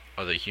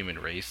the human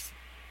race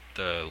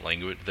their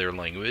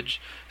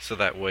language, so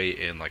that way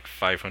in like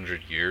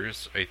 500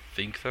 years, I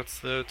think that's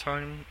the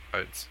time.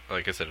 It's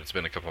like I said, it's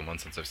been a couple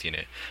months since I've seen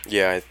it.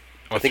 Yeah,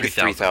 I Or think it's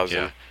 3,000, 3,000.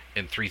 yeah.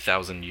 In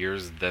 3,000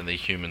 years, then the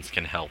humans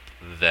can help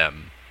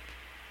them.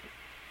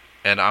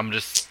 And I'm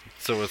just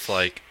so it's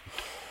like,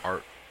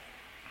 are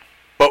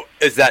But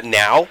is that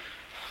now?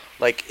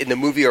 Like in the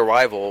movie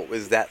Arrival,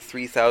 is that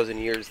 3,000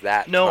 years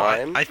that no,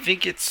 time? I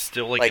think it's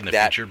still like Like in the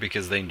that- future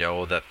because they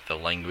know that the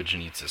language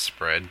needs to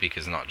spread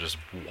because not just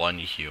one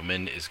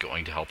human is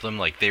going to help them.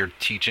 Like they're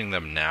teaching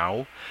them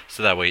now,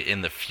 so that way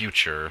in the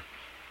future,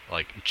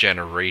 like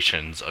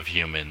generations of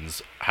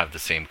humans have the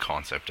same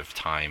concept of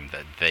time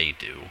that they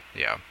do.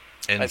 Yeah,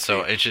 I and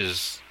so see. it's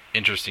just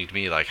interesting to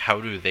me. Like, how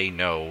do they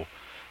know?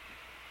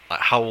 Like,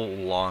 how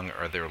long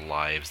are their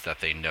lives that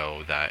they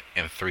know that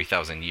in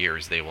 3,000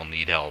 years they will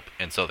need help,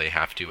 and so they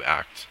have to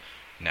act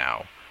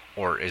now?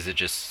 Or is it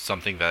just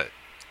something that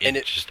And it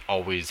it just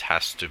always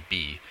has to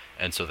be,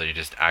 and so they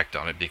just act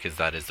on it because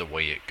that is the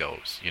way it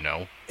goes, you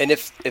know? and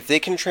if they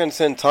can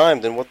transcend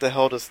time, then what the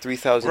hell does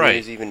 3,000 Right.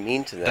 years even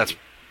mean to them? That's-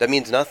 That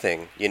means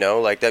nothing,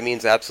 Like that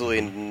means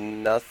absolutely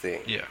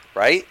nothing. Yeah.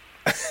 Right?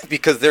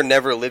 Because they're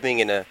never living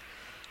in a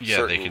Yeah,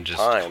 they certain can just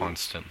time.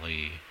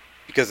 constantly.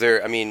 Because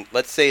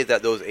let's say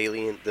that those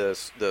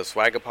the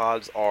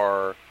swagapods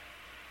are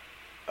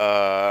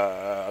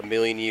a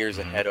million years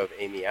Mhm. ahead of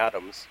Amy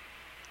Adams.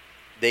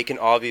 They can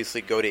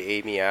obviously go to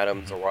Amy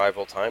Adams'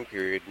 arrival time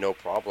period, no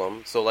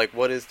problem. So, like,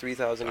 what is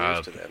 3,000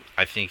 years to them?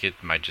 I think it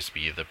might just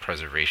be the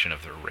preservation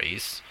of their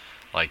race.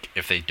 Like,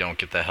 if they don't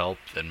get the help,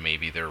 then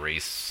maybe their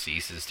race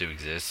ceases to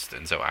exist,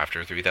 and so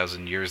after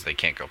 3,000 years, they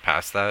can't go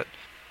past that.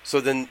 So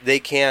then they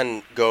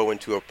can go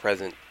into a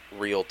present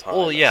real time.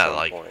 Well, yeah, at some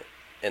like- point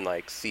and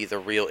like see the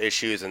real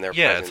issues in their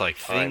Yeah, present it's like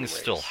time things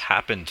still race.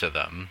 happen to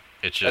them.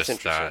 It's That's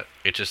just that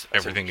interesting.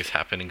 everything is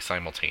happening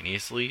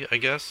simultaneously, I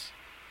guess,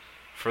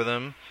 for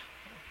them.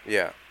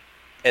 Yeah,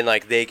 and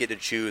like they get to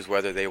choose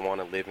whether they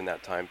want to live in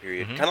that time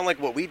period, Mhm. kind of like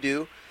what we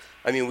do.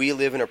 I mean, we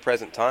live in a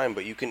present time,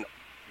 but you can.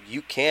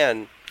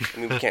 I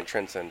mean, we can't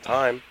transcend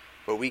time,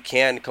 but we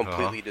can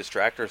completely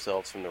distract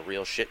ourselves from the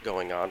real shit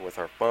going on with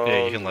our phones, Yeah,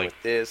 you can, and like,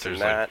 with this and there's,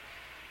 like-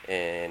 that,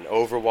 and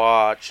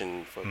Overwatch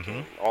and fucking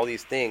Mhm. all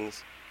these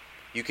things.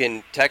 You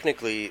can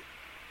technically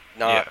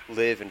not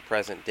live in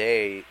present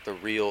day the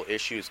real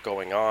issues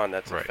going on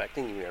that's Right.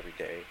 affecting you every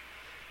day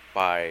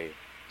by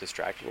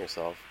distracting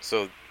yourself.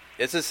 So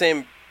it's the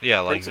same, Yeah,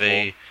 like Principle.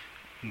 they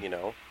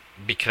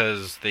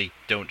because they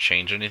don't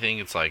change anything.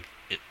 It's like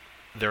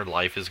their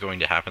life is going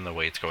to happen the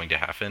way it's going to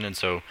happen, and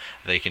so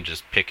they can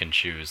just pick and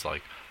choose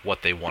like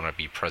what they want to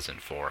be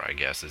present for. I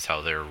guess is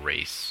how their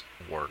race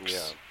works.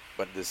 yeah.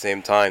 But at the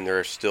same time,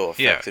 they're still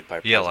Yeah, affected by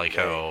yeah, present like day.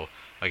 how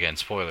again,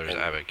 spoilers,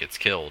 And- Abbott gets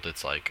killed.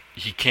 It's like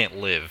he can't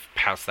live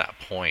past that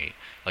point.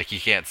 Like he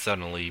can't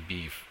suddenly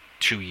be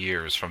 2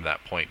 years from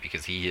that point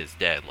because he is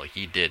dead. Like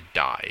he did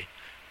die.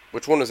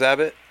 Which one was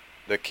Abbott?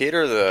 The kid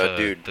or the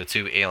dude? the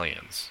two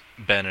aliens,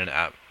 Ben and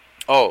Abbott.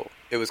 Oh,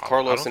 it was I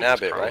Carlos don't and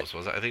think it Abbott, was Carlos,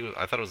 was it?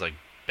 I thought it was like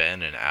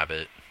Ben and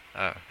Abbott.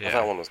 Yeah. right? I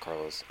thought one was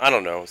Carlos. I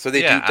don't know. So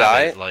they Yeah, do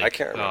die? Abbott, like, I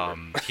can't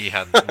remember. He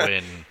had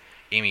when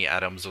Amy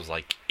Adams was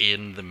like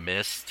in the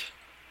mist,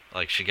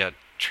 like she got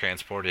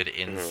transported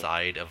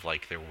inside of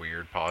like their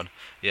weird pod.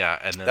 Yeah,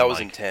 and then That was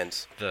like,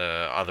 intense.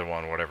 the other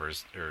one,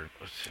 whatever's or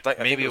I think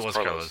maybe it it was was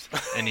Carlos.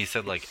 Carlos, and he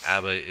said like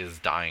Abbott is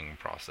dying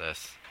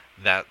process.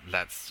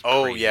 That's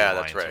Oh, crazy yeah, line.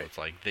 that's So right. it's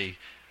like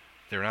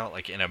they're not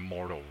like an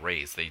immortal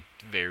race. They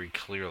very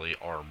clearly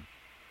are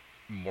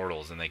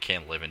mortals and they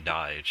can't live and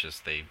die. It's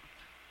just they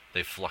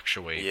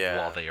fluctuate Yeah.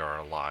 while they are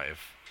alive.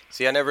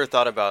 See, I never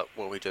thought about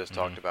what we just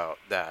talked Mhm. about,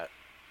 that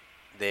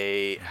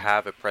they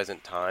have a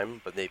present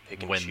time, but they pick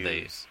and When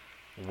they choose.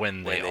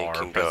 When they they are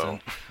can go.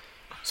 present.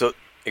 So,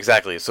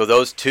 exactly. So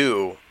those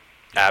two,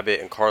 Abbott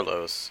and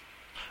Carlos,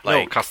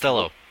 No,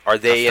 Costello. are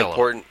they Costello.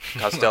 important?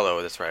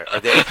 Costello, that's right. Are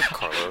they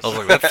Carlos? I was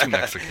like, that's too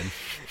Mexican.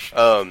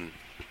 Um,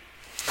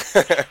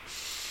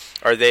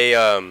 are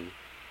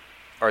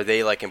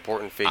they like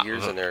important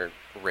figures in their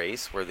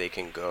race where they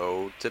can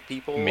go to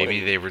people? Maybe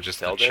and they were just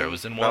the tell them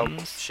chosen about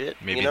ones. Shit,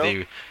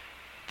 Maybe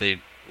they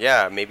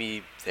Yeah,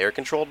 maybe they're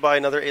controlled by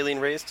another alien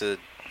race to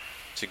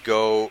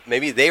go.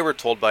 Maybe they were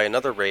told by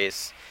another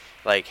race,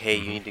 like, hey,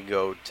 you need to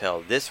go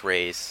tell this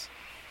race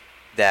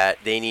that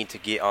they need to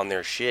get on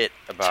their shit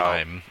about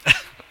time.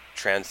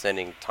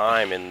 transcending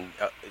time and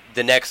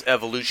the next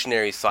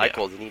evolutionary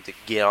cycle. They need to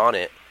get on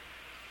it.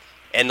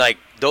 And like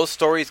those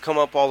stories come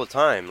up all the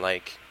time.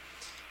 Like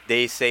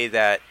they say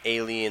that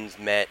aliens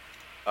met,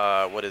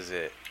 what is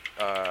it,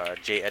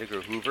 J.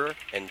 Edgar Hoover,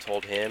 and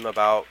told him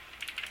about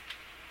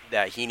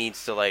that he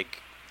needs to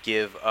like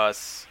give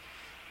us.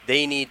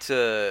 They need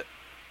to.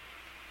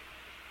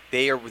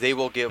 They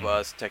will give Mhm.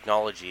 us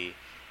technology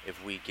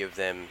if we give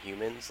them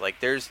humans. Like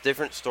there's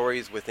different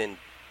stories within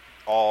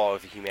all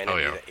of Oh humanity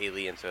yeah, that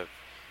aliens have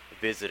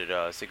visited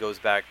us. It goes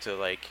back to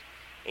like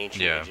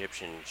ancient yeah.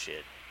 Egyptian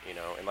shit,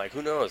 and like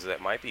who knows,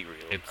 that might be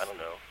real. I It's don't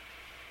know.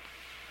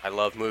 I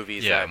love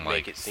movies yeah, that and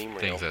make like it seem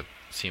things real. that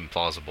seem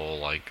plausible,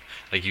 like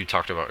you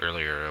talked about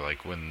earlier,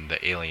 like when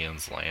the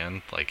aliens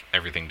land, like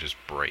everything just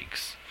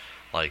breaks,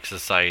 like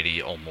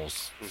society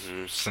almost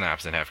Hmm.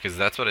 snaps in half. Because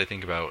that's what I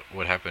think about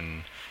what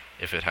happened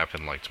if it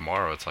happened like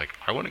tomorrow. It's like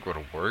I want to go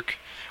to work.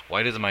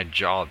 Why does my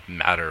job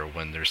matter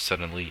when there's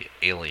suddenly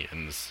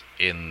aliens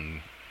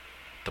in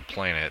the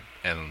planet?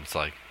 And it's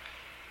like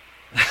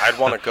I'd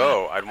want to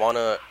go. I'd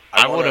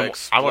I want to wouldn't.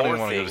 I wouldn't explore even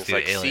want to go to things, see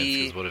like the aliens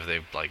because see. what if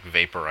they like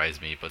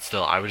vaporize me? But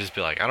still, I would just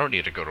be like, I don't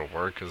need to go to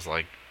work because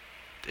like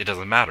it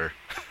doesn't matter.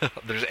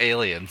 There's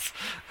aliens.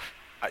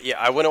 Yeah,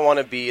 I wouldn't want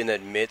to be in the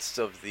midst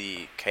of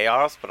the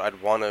chaos, but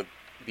I'd want to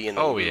be in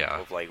the Oh loop yeah,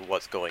 of like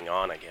what's going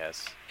on, I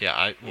guess. yeah.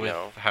 I You with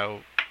know.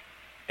 how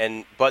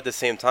And but at the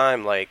same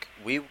time, like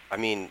I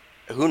mean,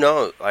 who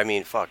knows? I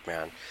mean, fuck,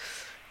 man.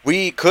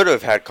 We could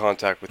have had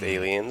contact with mm,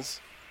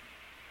 aliens,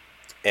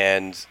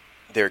 and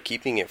they're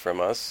keeping it from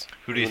us.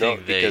 who do you Who knows?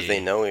 think Because they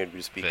know it would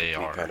just be they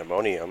complete are?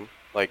 pandemonium.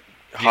 Like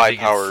Do you high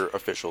think it's power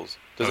officials.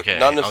 Not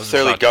okay? I was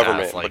just necessarily about to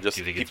ask, government, but like, do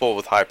just you think it's people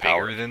with high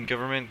bigger power. than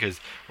government? Because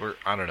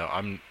I don't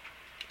know.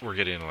 We're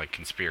getting into like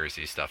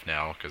conspiracy stuff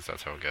now because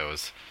that's how it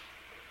goes.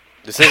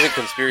 This isn't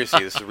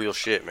conspiracy. This is real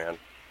shit, man.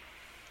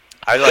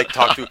 I like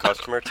talked to a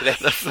customer today,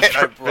 That's the and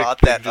I perfect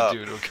brought thing that to up.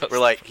 do to a We're customer.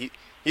 like,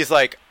 he's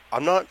like,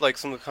 I'm not like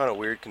some kind of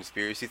weird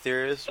conspiracy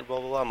theorist or blah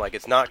blah blah. I'm like,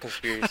 it's not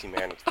conspiracy,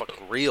 man. It's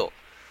fucking real.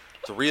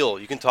 It's real.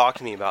 You can talk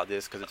to me about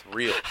this because it's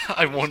real.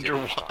 I You just wonder didn't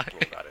want to why. talk to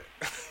me about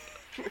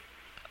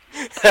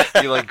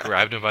You like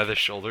grabbed him by the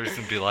shoulders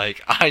and be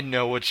like, "I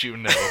know what you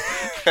know."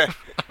 it.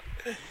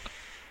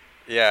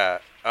 Yeah.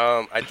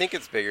 I think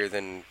it's bigger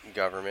than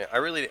government. I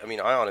mean,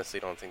 I honestly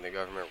don't think the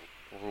government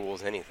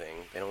rules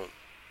anything. They don't.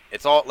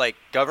 It's all like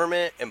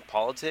government and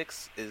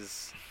politics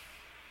is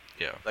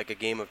Yeah. like a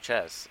game of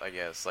chess, I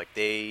guess. Like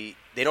they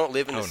don't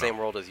live in the Oh no. same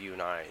world as you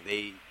and I.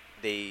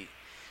 They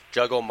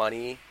juggle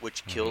money,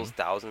 which Hmm. kills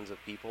thousands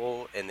of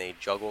people, and they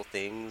juggle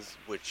things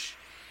which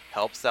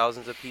helps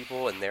thousands of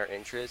people and their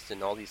interests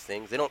and all these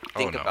things. They don't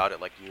Oh think no. about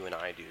it like you and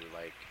I do.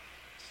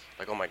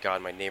 Like oh my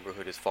god, my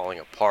neighborhood is falling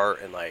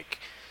apart, and like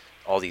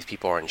all these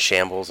people are in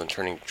shambles and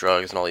turning to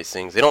drugs and all these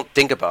things. They don't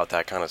think about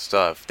that kind of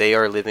stuff. They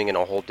are living in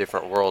a whole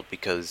different world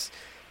because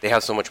they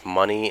have so much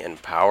money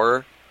and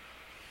power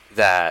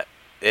that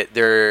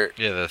they're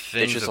Yeah, the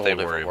it's things just a that they whole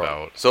worry different world.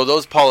 about. So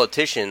those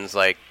politicians,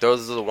 like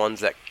those are the ones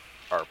that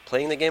are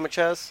playing the game of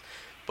chess,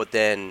 but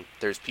then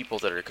there's people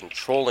that are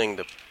controlling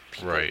the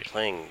people Right.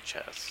 playing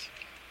chess.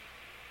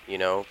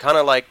 Kind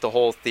of like the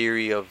whole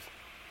theory of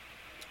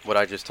what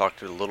I just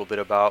talked a little bit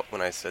about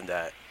when I said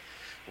that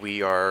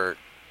we are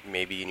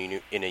maybe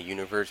in a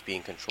universe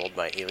being controlled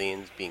by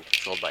aliens,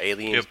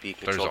 Yep. being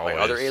There's controlled by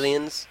other always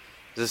aliens.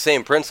 It's the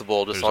same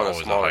principle, just there's on a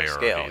always a smaller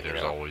scale. hierarchy.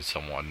 There's always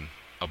someone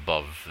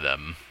above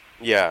them.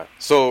 Yeah.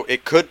 So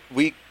it could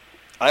we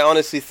I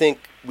honestly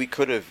think we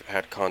could have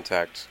had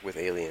contact with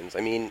aliens.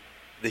 I mean,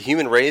 the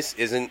human race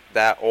isn't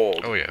that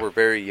old. Oh yeah. We're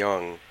very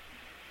young.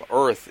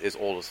 Earth is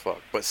old as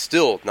fuck, but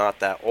still not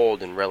that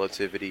old in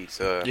relativity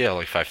to Yeah,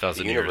 like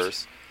the 5,000 years.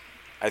 universe.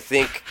 I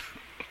think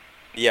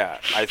yeah,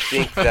 I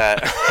think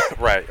that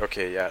right.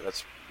 Okay, yeah,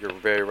 you're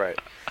very right.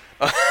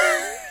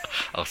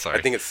 Oh, I sorry.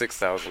 think it's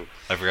 6,000.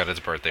 I forgot his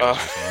birthday was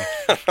recently.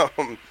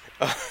 um,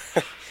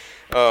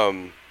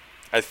 um,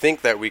 I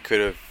think that we could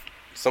have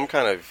some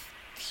kind of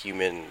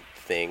human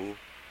thing,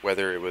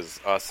 whether it was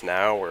us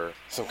now or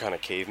some kind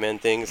of caveman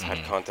things,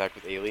 had Mhm. contact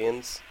with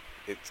aliens.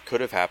 It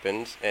could have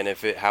happened, and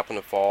if it happened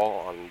to fall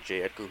on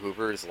J. Edgar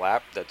Hoover's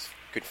lap, that's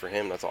good for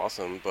him. That's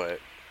awesome, but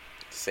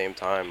at the same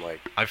time,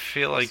 like, I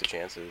feel what's the like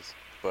chances?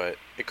 But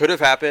it could have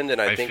happened,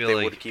 and I I think feel they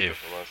like would keep it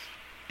from us.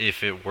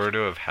 if it were to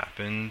have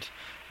happened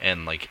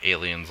and like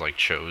aliens like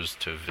chose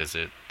to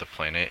visit the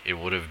planet, it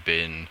would have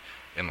been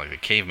in like the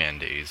caveman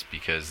days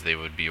because they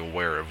would be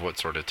aware of what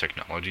sort of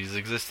technologies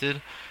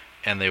existed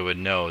and they would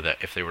know that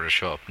if they were to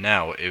show up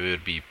now, it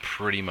would be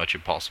pretty much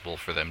impossible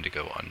for them to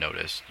go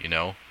unnoticed, you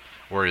know?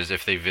 Whereas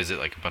if they visit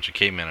like a bunch of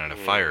cavemen at a Mm.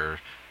 fire,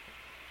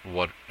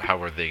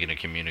 how are they going to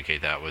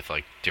communicate that with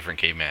like different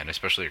cavemen,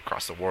 especially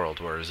across the world?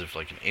 Whereas if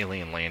like an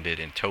alien landed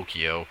in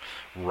Tokyo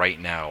right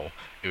now,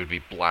 it would be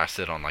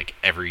blasted on like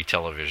every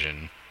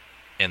television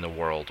in the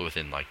world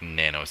within like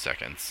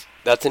nanoseconds.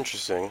 That's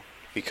interesting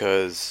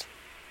because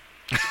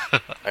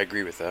I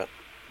agree with that.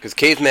 Because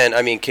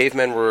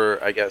cavemen were,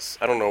 I guess,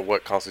 I don't know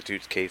what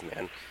constitutes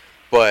caveman,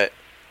 but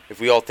if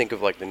we all think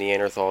of like the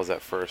Neanderthals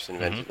that first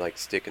Hmm. invented like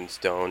stick and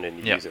stone and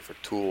Yeah. use it for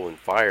tool and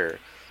fire,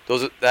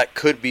 that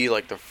could be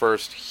like the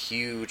first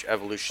huge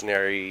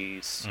evolutionary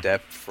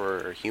step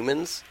for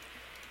humans.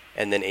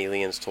 And then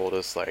aliens told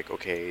us like,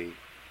 okay,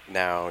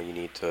 now you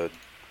need to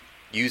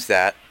use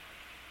that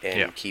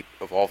and keep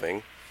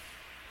evolving.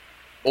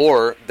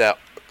 Or that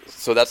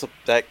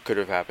that could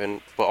have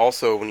happened. But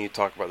also when you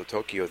talk about the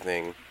Tokyo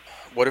thing,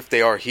 what if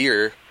they are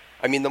here?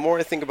 I mean, the more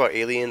I think about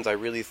aliens, I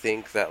really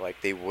think that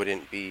like they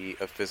wouldn't be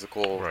a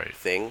physical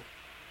thing.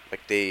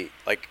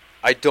 Like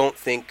I don't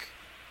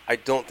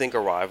think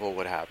arrival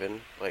would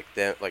happen. Like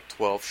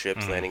 12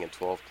 ships landing in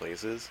 12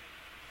 places.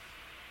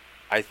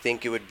 I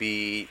think it would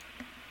be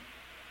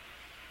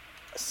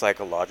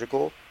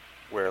psychological,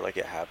 where like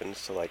it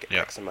happens to like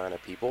X amount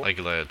of people, like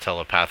the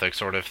telepathic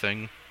sort of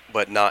thing,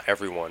 but not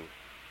everyone.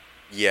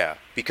 Yeah,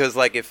 because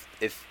like if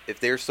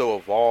they're so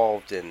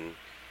evolved and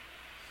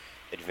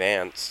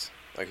advanced,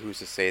 like who's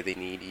to say they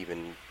need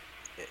even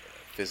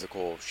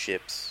physical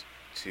ships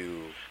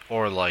to,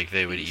 or like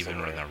they would even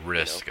run the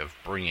risk of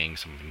bringing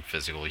something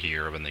physical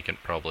here when they can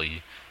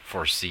probably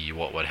foresee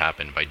what would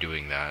happen by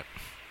doing that.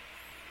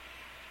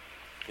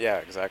 Yeah,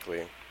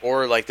 exactly.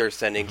 Or like they're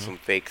sending some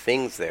fake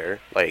things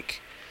there,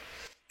 like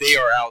they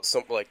are out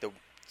some like the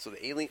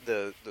alien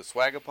the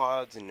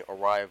Swagapods in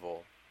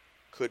Arrival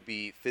could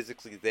be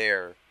physically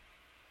there,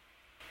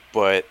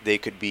 but they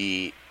could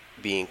be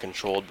being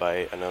controlled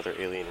by another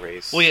alien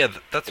race. Well, yeah,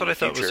 that's what I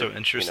thought was so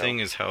interesting,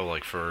 is how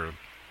like for,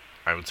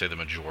 I would say, the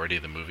majority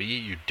of the movie,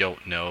 you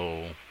don't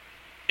know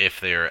if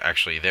they're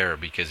actually there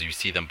because you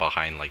see them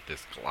behind like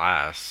this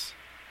glass.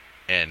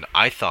 And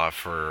I thought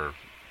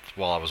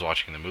while I was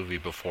watching the movie,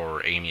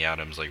 before Amy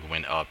Adams like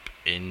went up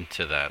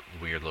into that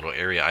weird little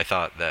area, I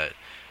thought that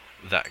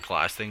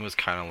glass thing was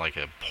kind of like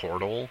a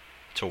portal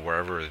to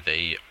wherever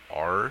they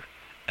are,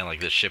 and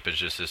like the ship is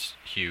just this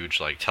huge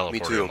like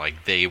teleporter, and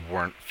like they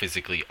weren't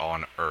physically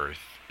on Earth.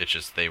 It's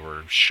just they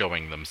were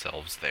showing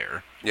themselves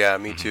there. Yeah,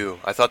 me too.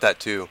 I thought that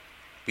too,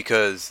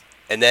 because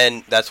and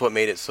then that's what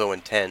made it so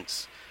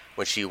intense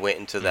when she went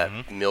into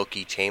that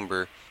milky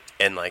chamber.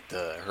 And like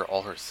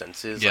all her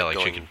senses, like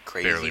going she could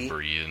crazy, barely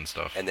breathe and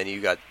stuff. And then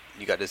you got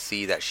to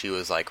see that she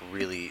was like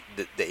really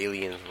the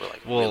aliens were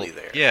like really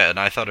there. Yeah, and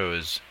I thought it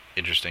was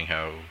interesting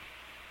how,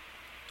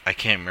 I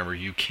can't remember,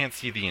 you can't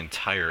see the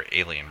entire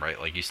alien, right?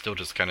 Like you still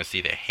just kind of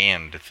see the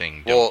hand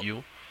thing, don't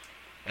you?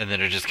 And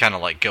then it just kind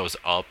of like goes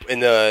up.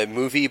 In the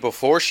movie,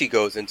 before she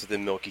goes into the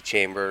Milky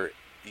Chamber,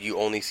 you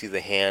only see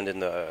the hand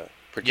and the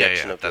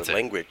projection of the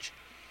language.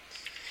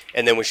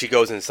 And then when she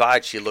goes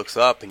inside, she looks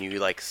up and you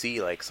like see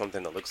like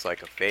something that looks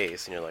like a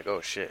face, and you're like, oh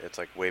shit, it's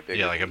like way bigger.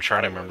 Yeah, like I'm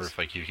trying to remember if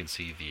like you can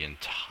see the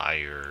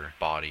entire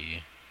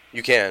body.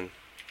 You can,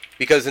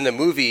 because in the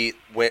movie,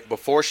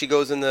 before she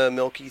goes in the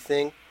Milky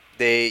thing,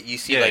 you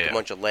see a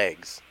bunch of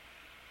legs,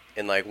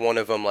 and like one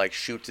of them like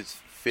shoots its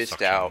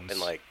fist out and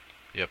like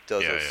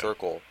does a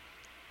circle,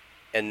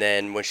 and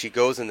then when she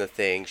goes in the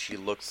thing, she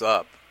looks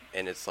up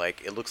and it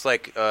looks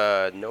like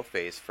No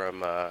Face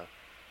from that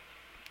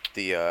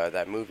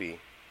movie.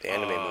 The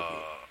anime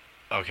movie.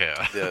 Okay.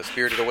 The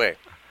Spirited Away.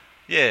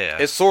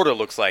 Yeah. It sort of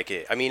looks like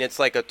it. I mean, it's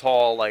like a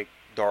tall, like,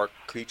 dark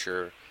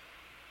creature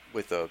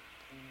with a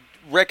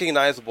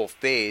recognizable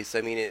face.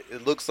 I mean,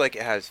 it looks like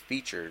it has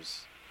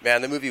features.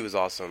 Man, the movie was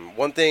awesome.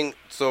 One thing,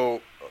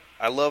 so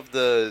I love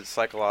the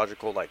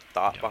psychological, like,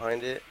 thought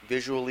behind it.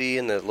 Visually,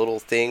 and the little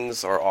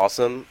things are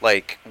awesome.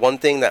 Like, one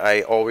thing that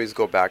I always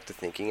go back to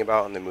thinking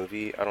about in the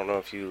movie, I don't know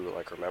if you,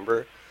 like,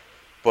 remember,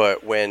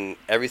 but when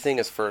everything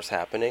is first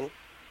happening,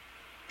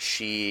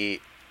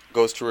 she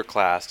goes to her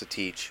class to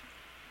teach,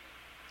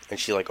 and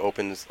she like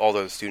opens, all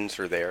the students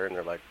are there and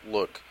they're like,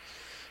 look,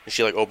 and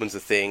she like opens the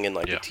thing and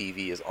like the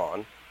TV is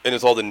on and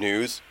it's all the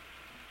news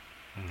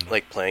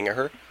like playing at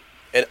her.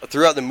 And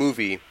throughout the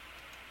movie,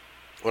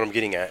 what I'm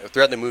getting at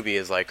throughout the movie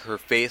is like her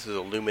face is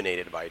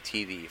illuminated by a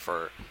TV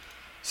for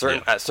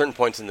at certain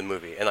points in the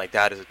movie, and like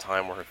that is a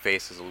time where her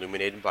face is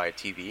illuminated by a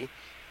TV,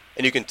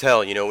 and you can tell,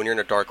 when you're in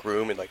a dark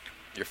room and like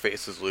your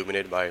face is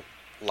illuminated by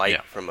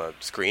light from a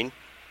screen.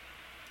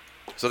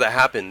 So that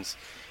happens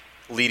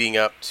leading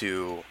up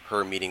to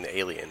her meeting the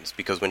aliens,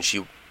 because when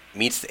she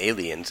meets the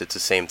aliens, it's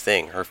the same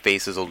thing. Her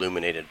face is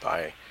illuminated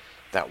by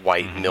that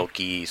white,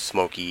 milky,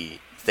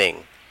 smoky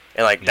thing.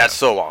 And, like, that's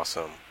so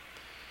awesome.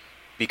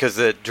 Because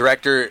the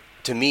director,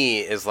 to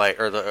me, is like,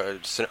 or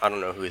I don't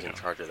know who is in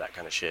charge of that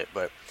kind of shit,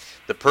 but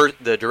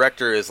the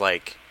director is,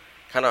 like,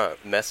 kind of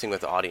messing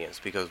with the audience,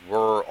 because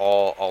we're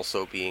all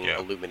also being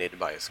illuminated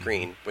by a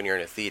screen when you're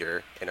in a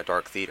theater, in a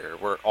dark theater,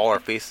 where all our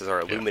faces are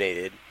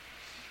illuminated.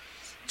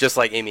 Just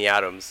like Amy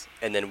Adams,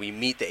 and then we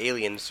meet the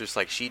aliens just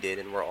like she did,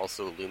 and we're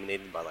also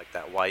illuminated by like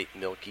that white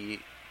milky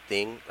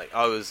thing. Like,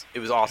 it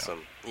was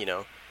awesome,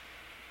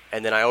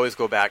 And then I always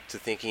go back to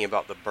thinking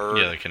about the bird,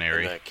 the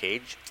canary, in the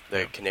cage,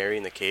 canary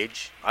in the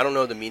cage. I don't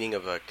know the meaning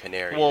of a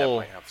canary. That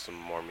might have some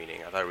more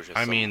meaning. I thought it was just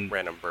some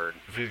random bird.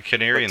 The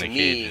canary in the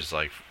cage is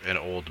like an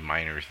old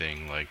miner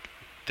thing. Like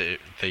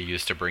they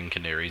used to bring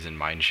canaries in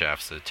mine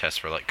shafts to test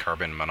for like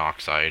carbon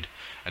monoxide,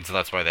 and so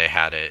that's why they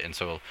had it. And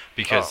so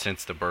because Oh,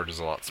 since the bird is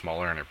a lot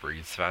smaller and it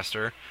breathes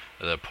faster,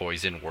 the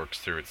poison works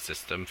through its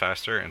system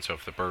faster. And so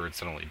if the bird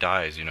suddenly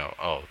dies,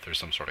 oh, there's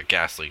some sort of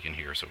gas leak in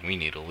here, so we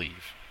need to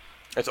leave.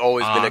 it's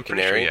always been a I'm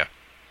pretty sure, canary. yeah,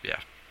 yeah.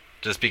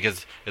 Just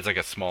because it's like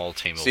a small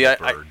See, tameable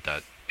bird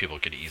that people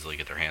could easily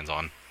get their hands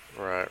on.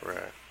 right,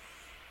 right.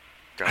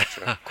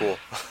 Gotcha. Cool.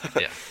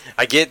 Yeah.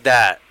 I get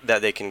that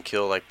they can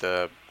kill like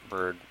the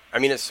bird. I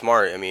mean, it's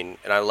smart. I mean,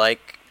 and I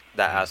like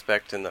that Mhm.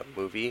 aspect in the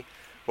movie.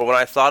 But when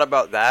I thought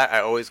about that, I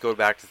always go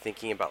back to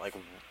thinking about like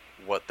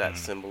what that Mhm.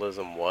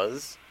 symbolism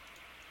was.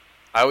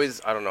 I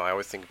don't know. I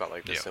always think about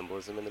like the Yeah.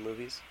 symbolism in the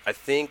movies. I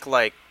think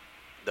like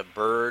the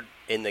bird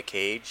in the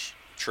cage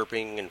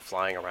chirping and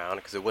flying around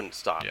because it wouldn't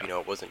stop. Yeah.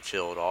 It wasn't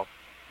chill at all.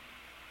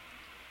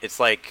 It's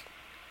like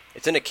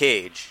it's in a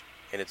cage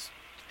and it's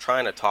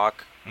trying to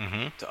talk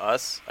Mhm. to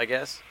us, I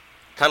guess.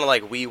 Kind of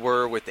like we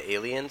were with the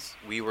aliens.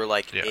 We were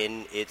like Yeah.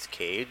 in its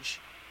cage,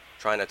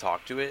 trying to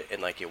talk to it,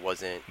 and like it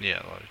wasn't Yeah.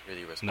 Like,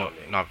 really no,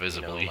 responding. not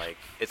visibly. Like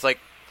it's like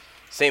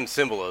same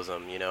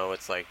symbolism.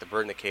 It's like the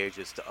bird in the cage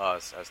is to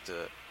us as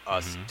to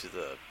us Mhm. to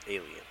the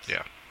aliens.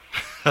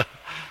 Yeah.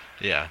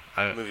 Yeah.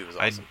 The movie was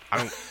awesome.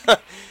 I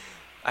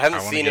I haven't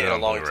I wanna seen get it it in a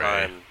on long Blu-ray.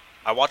 time.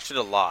 I watched it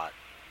a lot.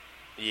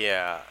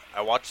 Yeah,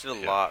 I watched it a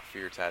Yeah. lot for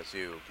your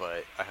tattoo,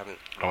 but I haven't.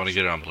 I want to watched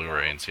get it in on a while.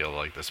 Blu-ray and see all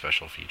like the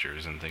special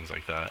features and things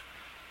like that,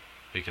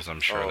 because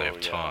I'm sure they Oh,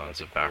 have yeah, tons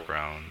that'd of be cool.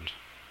 background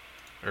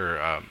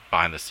or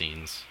behind the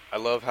scenes. I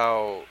love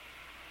how.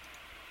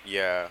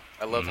 Yeah,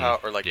 I love Mhm. how,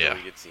 or like Yeah.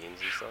 deleted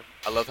scenes and stuff.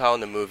 I love how in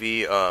the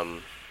movie,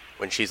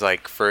 when she's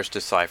like first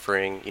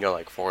deciphering,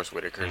 like Forrest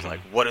Whitaker's Mhm. like,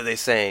 what are they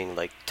saying?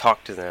 Like,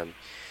 talk to them.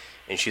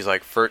 And she's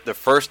like, the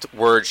first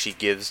word she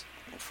gives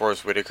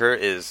Forrest Whitaker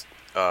is,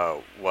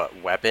 what,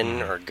 weapon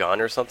Mhm. or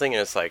gun or something?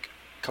 And it's like,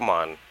 come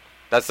on,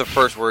 that's the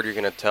first word you're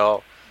gonna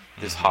tell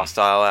this Mhm.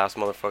 hostile ass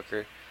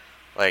motherfucker.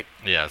 Like,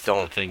 Yeah, it's the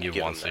don't thing you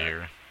give want him to that.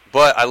 hear.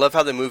 But I love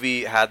how the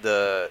movie had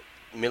the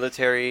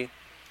military,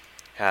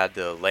 had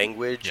the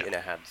language, Yeah. and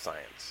it had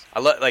science.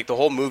 Like the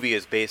whole movie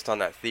is based on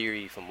that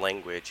theory from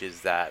language.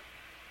 Is that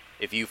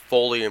if you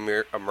fully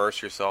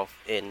immerse yourself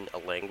in a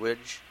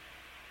language,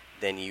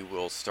 then you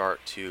will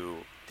start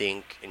to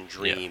think and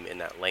dream in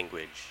that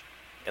language,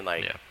 and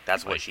like Yeah.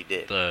 that's what Like she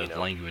did. the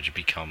language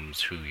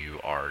becomes who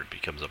you are. It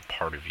becomes a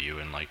part of you,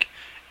 and like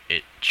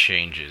it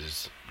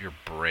changes your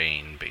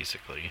brain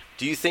basically.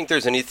 Do you think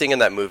there's anything in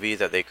that movie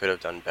that they could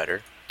have done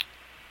better?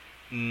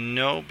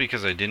 No,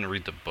 because I didn't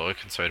read the book,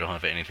 and so I don't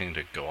have anything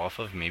to go off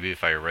of. Maybe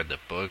if I read the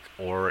book,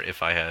 or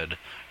if I had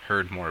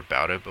heard more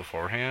about it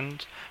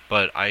beforehand.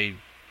 But I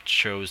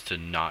chose to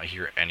not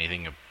hear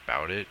anything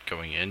about it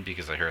going in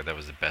because I heard that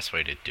was the best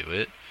way to do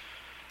it.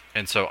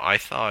 And so I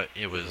thought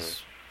it Hmm.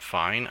 was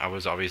fine. I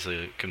was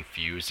obviously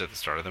confused at the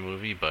start of the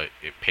movie, but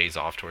it pays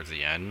off towards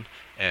the end.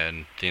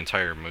 And the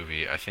entire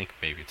movie, I think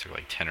maybe it took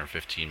like 10 or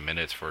 15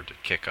 minutes for it to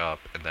kick up.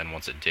 And then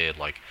once it did,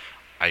 like,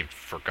 I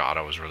forgot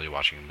I was really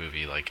watching a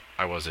movie. Like,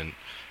 I wasn't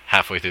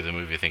halfway through the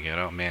movie thinking,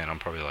 oh man, I'm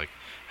probably like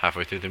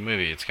halfway through the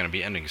movie. It's going to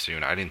be ending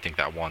soon. I didn't think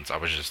that once. I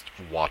was just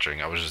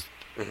watching. I was just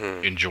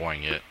Hmm.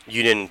 enjoying it.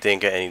 You didn't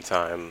think at any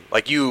time,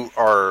 like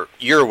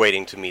you're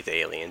waiting to meet the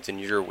aliens, and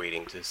you're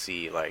waiting to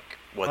see like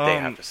what they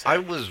have to say. I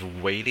was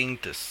waiting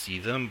to see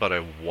them, but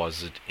I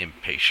wasn't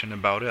impatient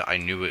about it. I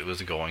knew it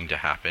was going to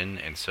happen,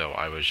 and so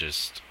I was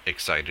just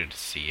excited to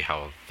see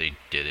how they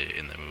did it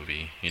in the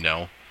movie, you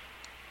know?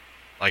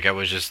 Like I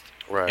was just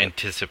Right.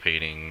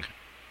 anticipating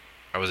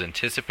I was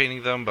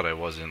anticipating them, but I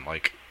wasn't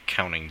like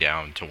counting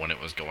down to when it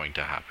was going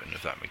to happen,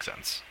 if that makes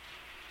sense.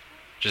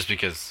 Just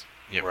because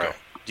yeah, Right. go.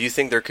 Do you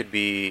think there could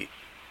be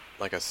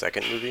like a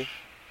second movie?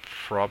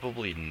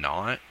 Probably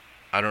not.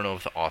 I don't know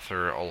if the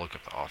author. I'll look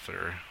up the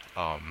author.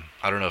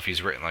 I don't know if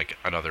he's written like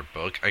another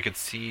book. I could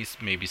see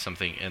maybe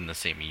something in the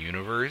same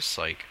universe,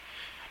 like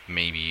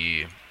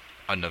maybe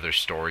another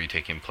story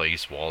taking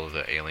place while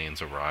the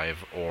aliens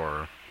arrive,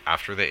 or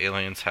after the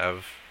aliens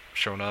have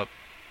shown up,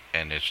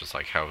 and it's just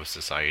like how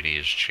society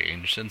has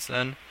changed since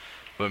then.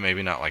 But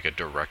maybe not like a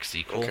direct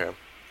sequel. Okay.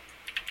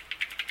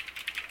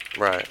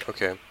 Right.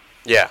 Okay.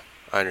 Yeah,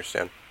 I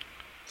understand.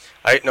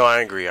 I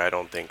agree. I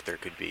don't think there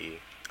could be.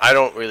 I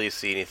don't really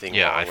see anything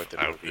Yeah, wrong with the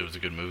movie. it was a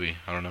good movie.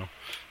 I don't know.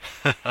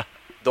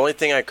 The only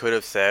thing I could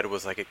have said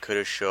was like it could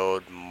have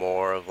showed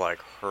more of like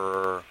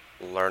her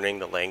learning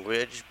the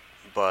language,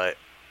 but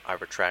I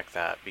retract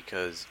that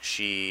because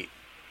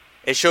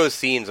it shows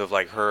scenes of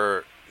like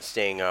her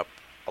staying up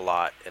a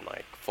lot and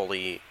like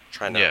fully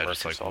trying to Yeah,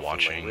 immerse just like herself in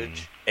watching.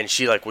 language. And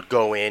she like would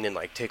go in and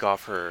like take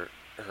off her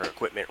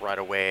equipment right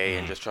away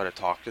and Mhm. just try to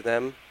talk to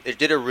them. It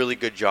did a really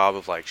good job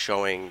of like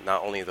showing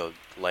not only the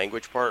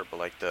language part but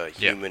like the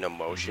Yeah. human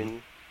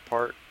emotion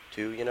part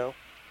too.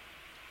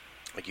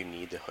 Like you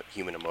need the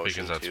human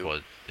emotion Because that's too.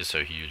 what is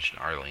so huge in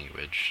our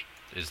language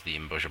is the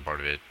emotion part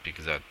of it,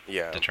 because that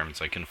Yeah.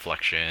 determines like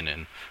inflection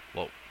and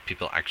what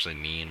people actually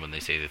mean when they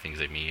say the things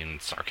they mean,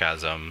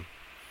 sarcasm,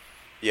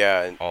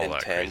 Yeah, and all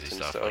that intent crazy and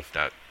stuff stuff. like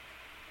that.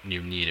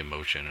 You need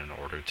emotion in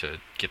order to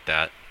get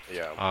that.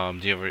 Yeah,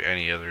 Do you have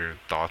any other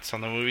thoughts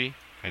on the movie?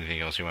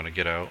 Anything else you want to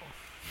get out?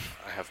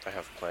 I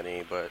have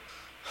plenty, but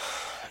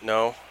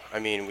no. I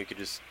mean,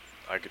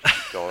 I could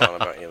keep going on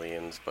about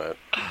aliens, but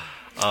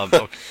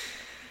Okay.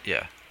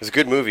 Yeah. it's a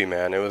good movie,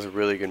 man. It was a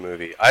really good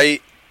movie. I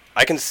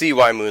can see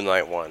why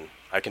Moonlight won.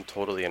 I can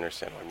totally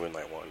understand why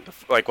Moonlight won.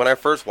 Like when I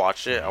first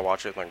watched it, I Mhm.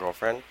 watched it with my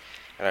girlfriend,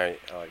 and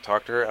I like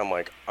talked to her. I'm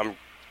like,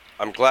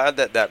 I'm glad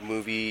that that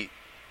movie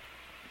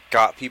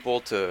got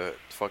people to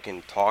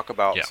fucking talk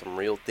about Yeah. some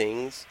real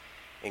things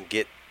and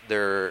get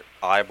their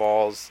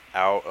eyeballs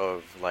out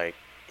of like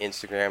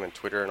Instagram and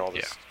Twitter and all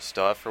Yeah. this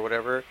stuff or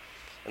whatever,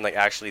 and like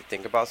actually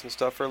think about some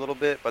stuff for a little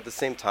bit. But at the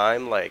same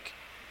time, like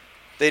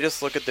they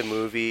just look at the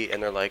movie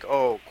and they're like,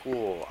 "Oh,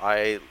 cool!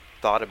 I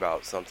thought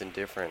about something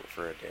different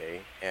for a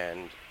day,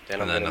 and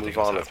then I'm And then gonna nothing move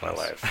else on with my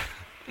happens. life."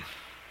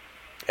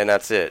 And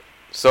that's it.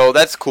 So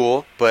that's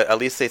cool, but at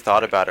least they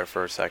thought Right. about it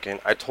for a second.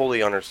 I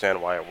totally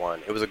understand why it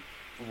won. It was a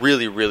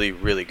really, really,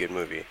 really good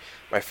movie.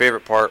 My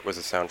favorite part was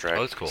the soundtrack.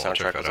 Oh, that's cool. The I'll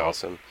check soundtrack that was out.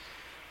 awesome.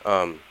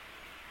 Um,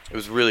 it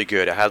was really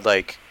good. It had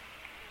like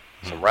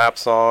some Hmm. rap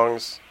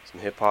songs,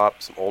 some hip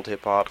hop, some old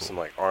hip hop, Cool. some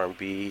like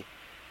R&B.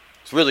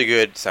 It's really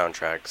good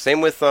soundtrack.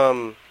 Same with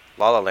La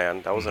La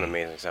Land. That was an Hmm.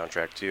 amazing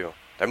soundtrack too.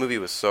 That movie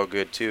was so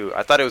good too.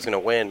 I thought it was gonna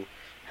win.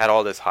 Had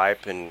all this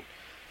hype and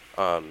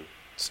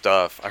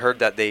stuff. I heard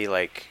that they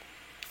like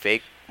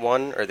fake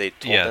won or they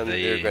told Yeah, them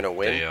they were gonna they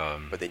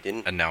win, but they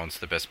didn't. announced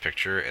the best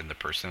picture, and the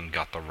person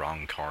got the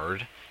wrong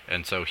card,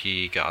 and so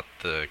he got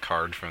the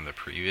card from the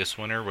previous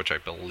winner, which I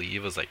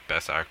believe was like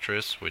Best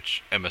Actress,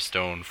 which Emma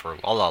Stone for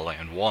La La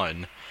Land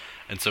won,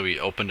 and so he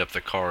opened up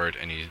the card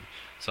and he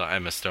saw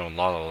Emma Stone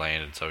La La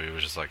Land, and so he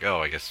was just like,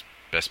 oh, I guess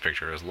Best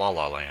Picture is La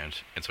La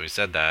Land, and so he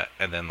said that,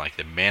 and then like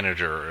the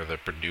manager or the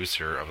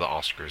producer of the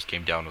Oscars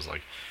came down and was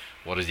like,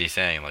 what is he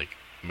saying? Like,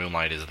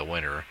 Moonlight is the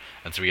winner,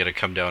 and so we had to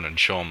come down and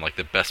show him like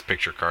the Best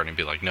Picture card and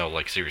be like, no,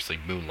 like seriously,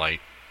 Moonlight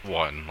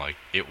won. Like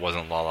it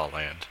wasn't La La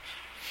Land.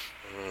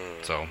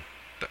 So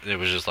it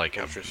was just like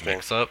a Interesting.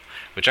 mix-up,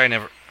 which I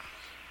never.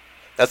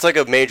 That's like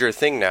a major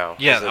thing now.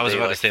 Yeah, is that I was they,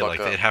 about to say fuck like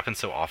up. it happens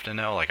so often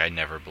now. Like I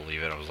never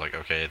believe it. I was like,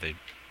 okay,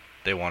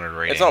 they wanted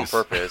ratings. It's on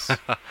purpose.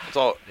 It's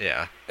all.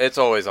 Yeah, It's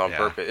always on Yeah.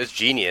 purpose. It's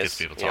genius, Gets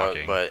people you know,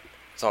 talking. but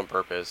it's on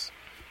purpose.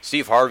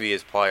 Steve Harvey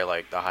is probably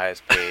like the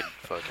highest paid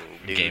fucking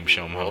dude Game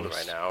show in the world host.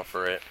 right now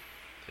for it.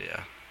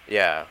 yeah.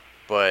 Yeah,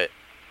 but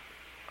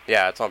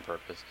yeah, it's on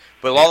purpose.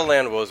 But La La Yeah.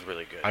 Land was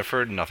really good. I've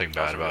heard nothing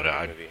That was bad a about really it.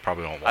 I good movie.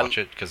 probably won't I- watch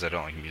it because I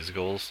don't like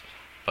musicals.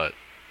 But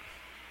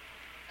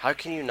How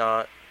can you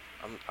not?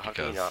 How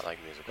can you Because- not like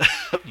musicals?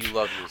 You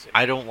love music,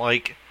 I don't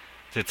like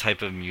the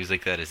type of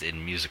music that is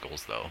in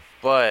musicals, though.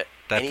 but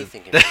That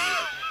anything can be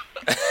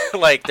musical.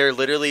 Like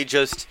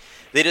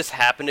they just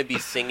happen to be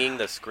singing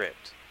the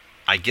script.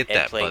 I get And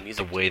that, playing but the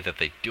music way that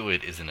they do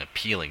it isn't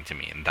appealing to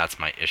me, and that's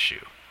my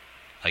issue.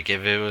 Like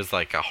if it was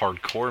like a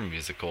hardcore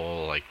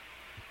musical, like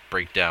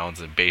breakdowns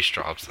and bass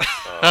drops.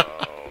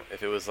 Oh,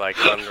 if it was like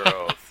Under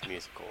Oath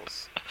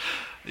musicals.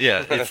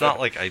 Yeah, it's not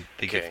like I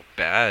think Okay. it's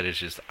bad. It's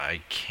just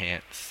I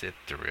can't sit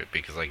through it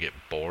because I get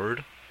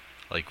bored.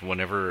 Like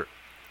whenever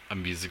a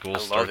musical I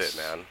love it, starts,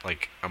 man.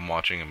 like I'm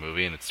watching a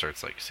movie and it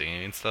starts like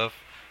singing and stuff,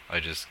 I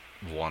just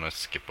want to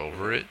skip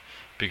over Mhm. it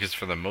because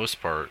for the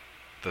most part,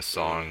 the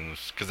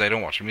songs, because I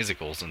don't watch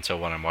musicals, and so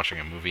when I'm watching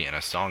a movie and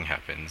a song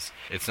happens,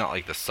 it's not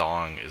like the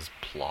song is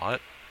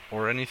plot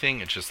or anything.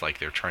 It's just like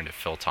they're trying to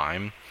fill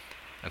time,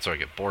 and so I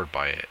get bored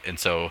by it. And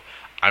so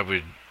I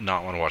would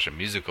not want to watch a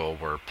musical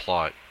where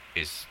plot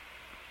is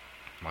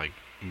like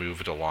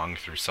moved along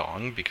through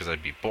song because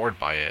I'd be bored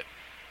by it,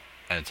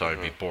 and so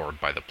I'd be Mhm. bored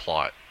by the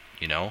plot,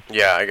 you know?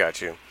 Yeah, I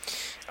got you.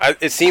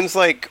 It seems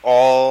like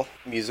all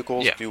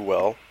musicals Yeah. do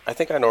well. I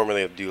think I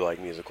normally do like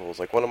musicals.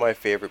 Like one of my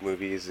favorite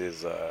movies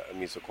is a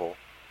musical,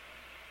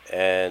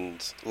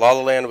 and La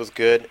La Land was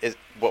good.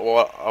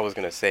 What I was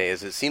gonna say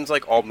is it seems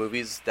like all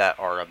movies that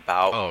are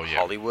about Oh, yeah,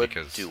 Hollywood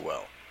because- do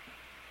well.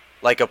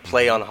 Like a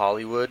play Mhm. on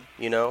Hollywood,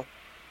 you know.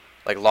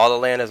 Like La La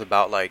Land is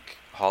about like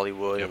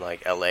Hollywood Yep. and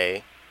like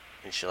L.A.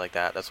 and shit like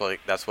that. That's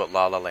what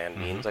La La Land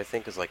Mhm. means. I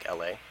think is like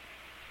L.A.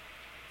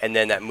 And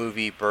then that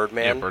movie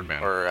Birdman,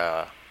 Birdman.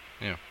 or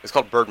Yeah. it's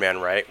called Birdman,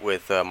 right?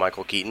 With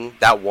Michael Keaton.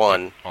 That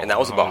won, All and that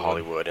was about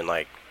Hollywood. Hollywood and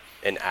like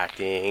and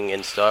acting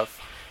and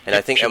stuff. And Yeah,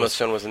 I think she Emma was-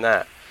 Stone was in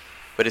that.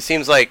 But it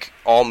seems like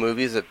all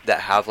movies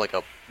that have like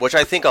which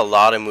I think a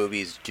lot of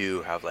movies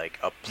do have like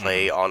a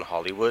play Mm-hmm. on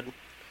Hollywood.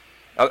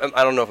 I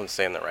don't know if I'm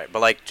saying that right, but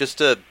like just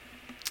a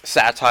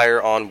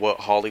satire on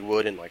what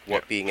Hollywood and like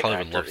what Yeah, being an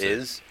Hollywood actor loves it.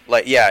 is.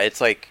 Like, yeah, it's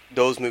like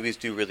those movies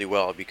do really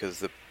well because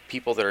the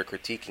people that are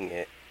critiquing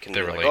it can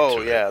They be like, relate oh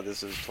to it. yeah,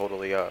 this is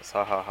totally us,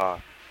 ha ha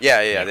ha.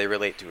 Yeah, Yeah. they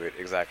relate to it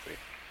exactly.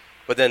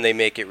 But then they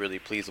make it really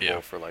pleasable Yeah.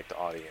 for like the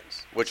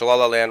audience, which La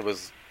La Land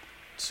was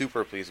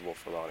super pleasable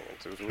for the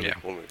audience. It was a really Yeah.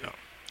 cool movie. Yeah.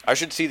 I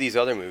should see these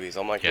other movies.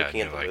 I'm like Yeah, looking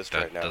you're at the like, list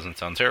that right now. doesn't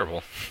sound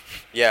terrible.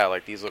 Yeah,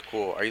 like these look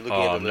cool. Are you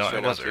looking at the No, list right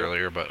it now was too?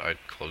 earlier, but I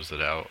closed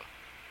it out.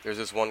 There's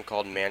this one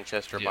called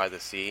Manchester Yeah. by the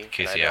Sea.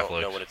 Casey and I don't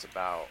Affleck. know what it's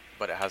about,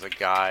 but it has a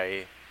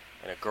guy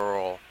and a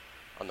girl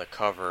on the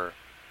cover.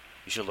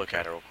 You should look Okay.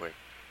 at it real quick.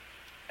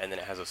 and then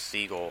it has a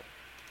seagull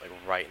like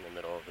right in the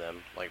middle of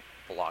them, like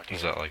blocking.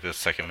 Is that like the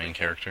second main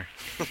everything. character?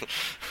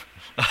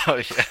 Oh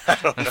yeah. I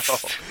don't know.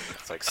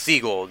 It's like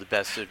seagull, the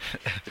best It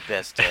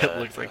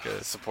looks like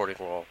a. supporting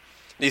role.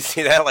 Do you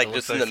see that? Like It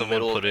just looks in like the someone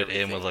middle put of it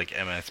in with everything.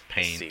 like MS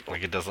Paint. Seagull.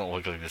 Like it doesn't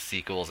look like the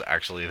sequel is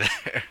actually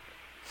there.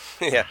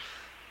 Yeah.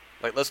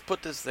 Like let's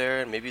put this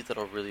there, and maybe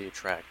that'll really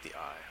attract the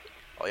eye.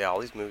 Oh yeah, all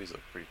these movies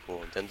look pretty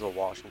cool. Denzel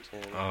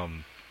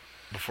Washington.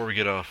 Before we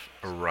get off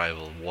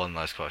Arrival, one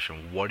last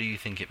question: what do you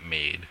think it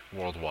made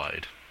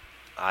worldwide?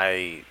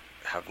 I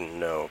have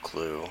no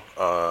clue.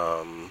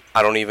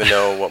 I don't even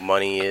know what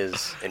money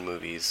is in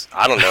movies.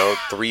 I don't know.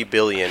 3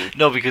 billion.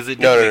 No, because it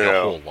No, didn't no, make a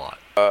no. whole lot.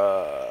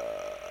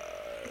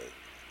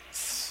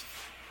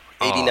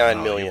 89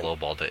 no, million. You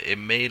lowballed it. It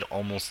made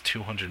almost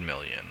 200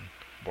 million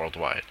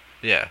worldwide.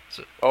 Yeah.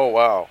 So, Oh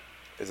wow,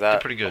 is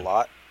that pretty good. a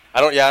lot?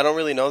 I don't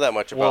really know that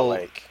much about Well,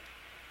 like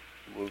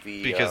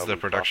movie. because the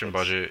production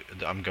profits.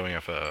 budget, I'm going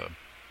off a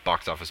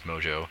Box Office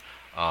Mojo.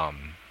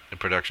 The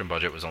production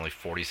budget was only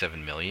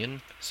 47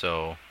 million,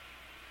 so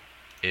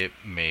it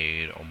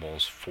made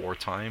almost 4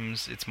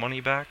 times its money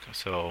back.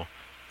 So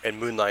And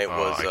Moonlight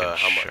was I can how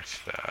check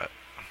much? that.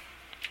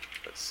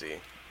 Let's see.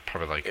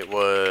 Probably like It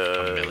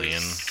was a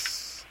million.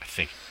 I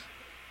think.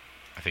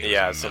 It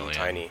Yeah, was a something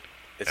million. tiny.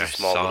 It's I a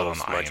small saw little it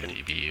on smudge.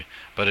 IMDb,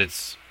 but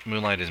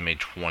Moonlight has made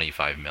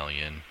 25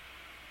 million.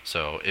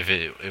 So if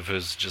it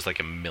was just like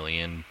a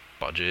million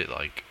budget,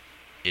 like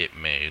it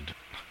made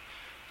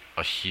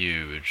a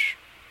huge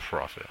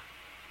profit.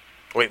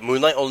 Wait,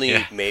 Moonlight only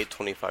Yeah. made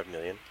 25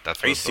 million?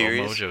 That's Are you what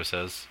serious? Mojo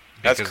says.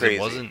 That's Because crazy. it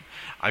wasn't.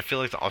 I feel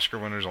like the Oscar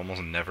winners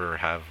almost never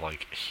have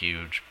like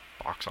huge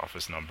box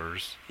office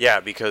numbers. Yeah,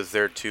 because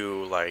they're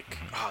too like,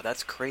 oh,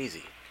 that's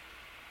crazy.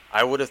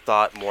 I would have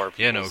thought more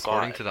people Yeah, no. saw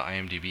According it. to the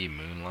IMDb,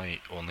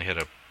 Moonlight only had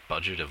a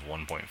budget of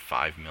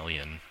 1.5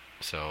 million.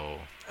 So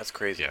That's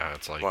crazy. yeah,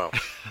 it's like Wow.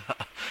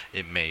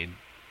 it made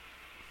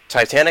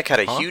Titanic had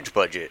a Huh? huge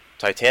budget.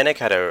 Titanic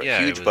had a yeah,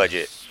 huge it was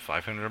budget.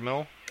 500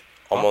 mil.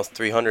 Almost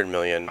 300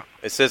 million.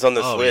 It says on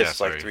this Oh, list yeah,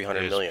 sorry. like 300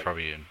 It was million.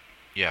 Probably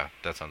yeah,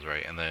 that sounds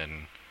right. And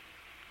then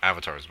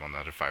Avatar's one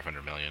that had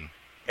 500 million.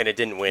 And it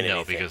didn't win No,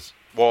 anything. because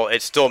Well,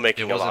 it's still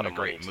making it a lot wasn't a of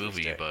money great to this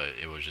movie, day. but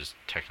it was just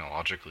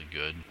technologically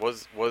good.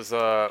 Was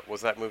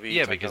that movie?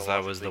 Yeah, because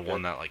that was the technologically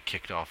one good? that like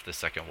kicked off the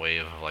second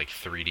wave of like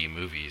 3D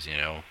movies. You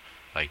know,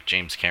 like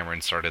James Cameron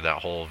started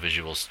that whole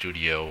visual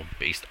studio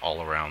based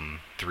all around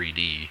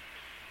 3D,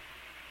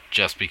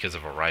 just because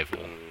of Arrival.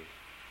 Mm,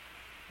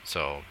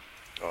 So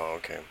oh,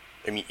 okay.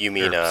 You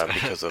mean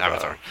because of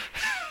Avatar.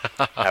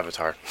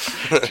 Avatar.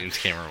 James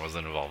Cameron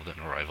wasn't involved in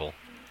Arrival.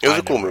 It was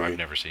a cool movie. I've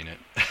never seen it.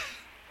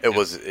 It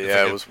was it's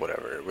yeah, like it was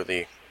whatever. It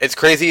really, it's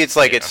crazy. It's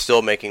like it's Yeah.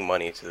 still making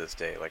money to this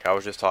day. Like I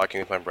was just talking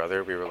with my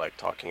brother. We were like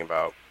talking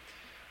about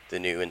the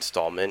new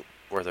installment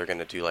where they're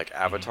gonna do like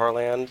Avatar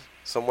Land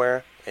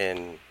somewhere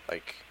in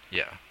like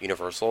Yeah.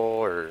 Universal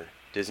or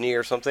Disney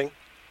or something,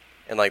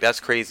 and like that's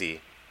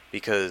crazy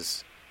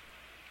because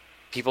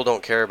people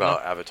don't care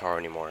about Avatar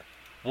anymore.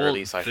 Or at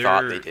least I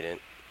thought they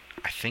didn't.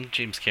 I think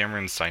James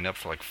Cameron signed up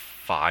for like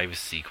 5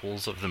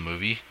 sequels of the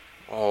movie.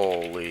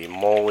 Holy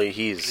moly,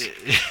 he's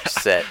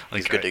set.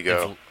 He's Like, good to it's-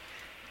 go.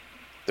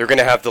 They're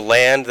gonna have the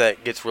land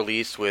that gets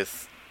released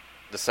with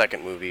the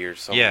second movie or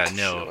something. Yeah,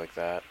 no. shit like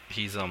that.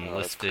 He's Oh, that's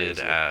listed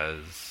crazy.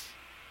 as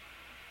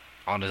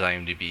on his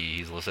IMDb.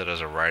 He's listed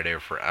as a writer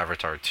for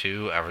Avatar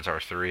 2,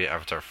 Avatar 3,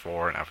 Avatar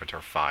 4, and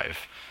Avatar 5.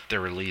 Their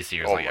release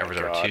years Oh like my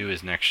Avatar God. 2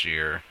 is next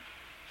year,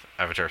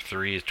 Avatar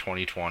 3 is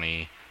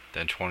 2020,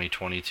 then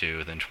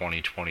 2022, then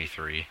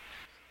 2023.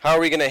 How are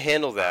we gonna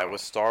handle that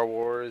with Star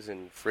Wars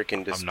and freaking I'm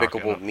not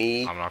Despicable gonna-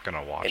 Me? I'm not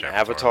gonna watch and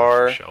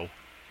Avatar. Avatar. That's for show.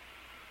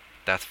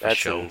 That's for That's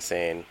show.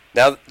 insane.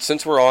 Now,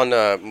 since we're on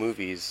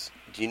movies,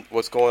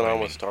 what's going What do on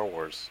you with mean? Star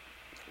Wars?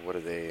 What are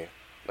they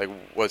like?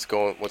 What's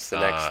the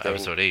next thing?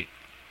 Episode 8,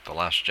 The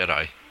Last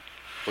Jedi.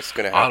 What's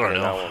gonna I happen don't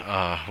in know.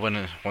 that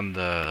one? When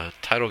the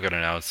title got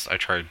announced, I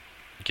tried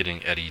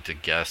getting Eddie to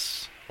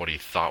guess what he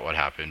thought would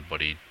happen,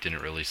 but he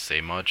didn't really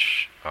say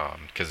much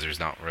because there's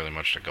not really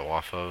much to go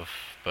off of.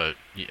 But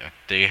yeah,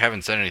 they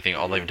haven't said anything.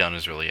 All they've Mhm. done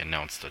is really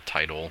announce the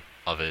title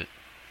of it.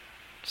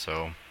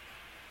 So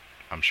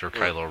I'm sure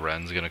Yeah. Kylo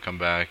Ren's gonna come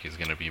back. He's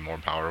gonna be more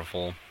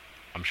powerful.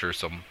 I'm sure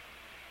some.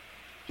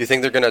 Do you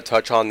think they're gonna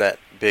touch on that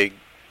big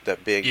Yeah,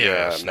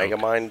 Snoke.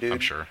 Megamind dude? I'm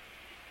sure,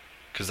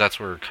 because that's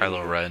where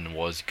Kylo Mhm. Ren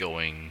was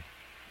going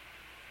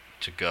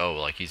to go.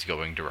 Like he's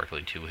going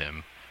directly to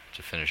him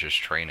to finish his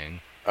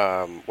training.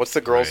 What's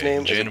the girl's Right,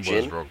 name? Is Jin it was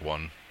Jin? Rogue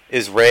One.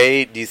 Is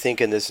Rey? Do you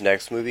think in this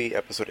next movie,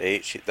 Episode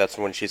 8, that's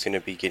when she's gonna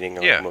be getting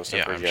like, Yeah, most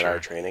yeah, of her I'm Jedi sure.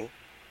 training?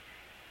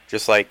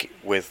 Just like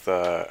with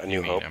A You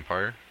New mean Hope.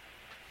 Empire?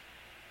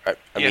 I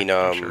Yeah, mean,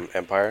 I'm sure.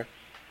 Empire.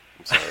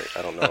 I'm sorry,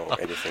 I don't know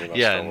anything about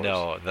Yeah, Star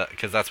Wars. no,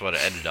 because that's what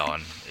it ended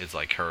on. Is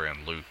like her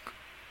and Luke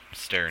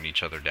staring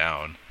each other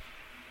down.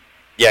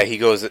 Yeah, he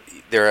goes.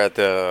 They're at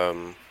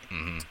the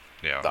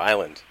Yeah.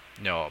 island.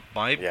 No,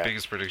 my Yeah.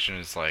 biggest prediction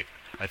is like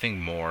I think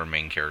more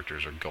main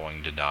characters are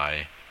going to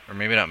die, or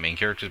maybe not main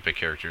characters, but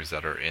characters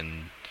that are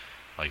in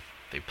like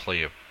they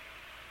play a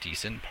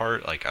decent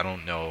part. Like, I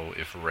don't know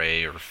if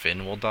Rey or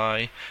Finn will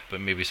die,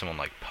 but maybe someone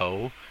like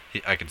Poe,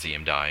 I could see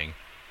him dying.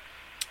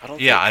 I don't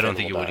Yeah, think I don't Finn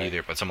think will it would die.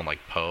 either, but someone like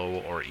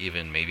Poe or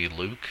even maybe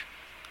Luke,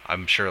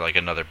 I'm sure like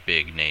another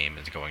big name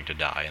is going to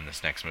die in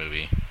this next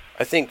movie.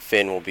 I think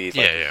Finn will be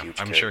Yeah, like a yeah, huge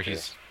I'm sure character.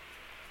 he's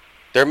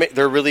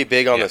They're really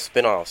big on yeah, the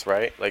spin-offs,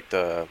 right? Like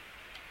the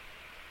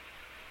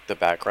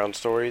background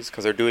stories,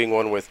 because they're doing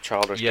one with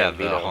Childish yeah,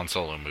 the Gambino, Han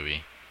Solo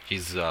movie.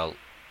 He's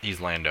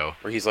Lando,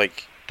 where he's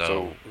like, the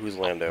so who's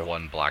Lando?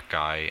 one black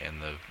guy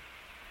in the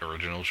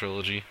original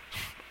trilogy.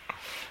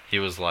 He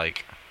was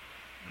like,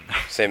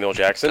 Samuel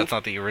Jackson. that's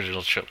not the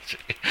original trilogy.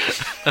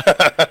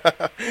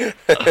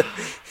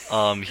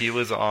 He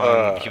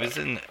uh, was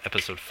in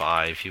episode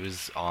 5. He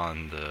was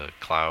on the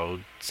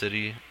Cloud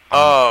City.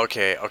 oh,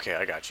 okay, okay,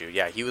 I got you.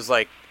 Yeah, he was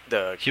like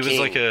the He was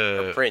like king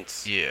or a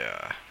prince.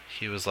 yeah.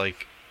 He was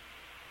like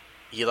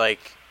He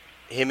like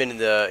him and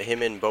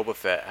Boba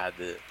Fett had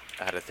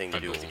a thing to I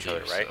do with believe each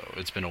other, right? so.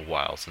 It's been a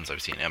while since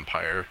I've seen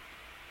Empire.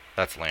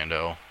 That's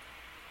Lando.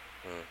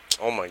 Mm.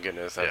 Oh my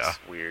goodness, Yeah. that's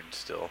weird.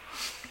 Still,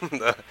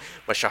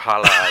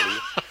 Mashallah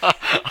Ali.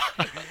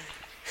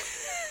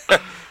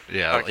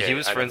 Yeah, he Okay,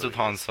 was I know friends who with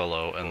he Han is.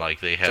 Solo, and Cool. like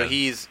they So had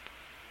Childish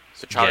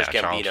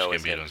yeah, Childish Gambino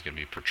is him. Gambino is gonna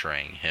be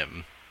portraying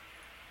him.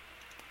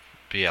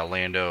 But yeah,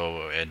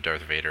 Lando and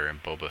Darth Vader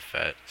and Boba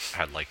Fett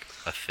had like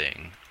a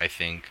thing. I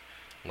think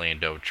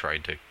Lando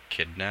tried to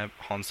kidnap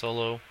Han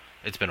Solo.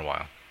 It's been a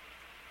while.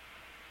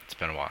 It's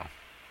been a while.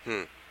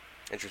 Hmm.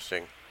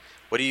 Interesting.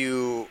 What do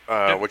you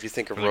Yeah, what do you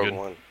think of really Rogue good.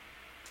 One?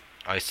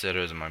 I said it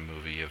was my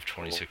movie of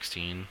Cool.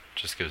 2016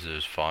 just because it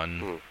was fun,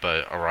 Hmm.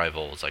 but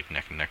Arrival was like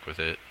neck and neck with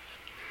it.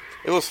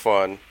 It was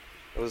fun.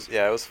 It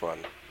was fun.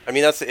 I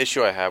mean, that's the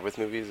issue I have with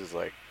movies is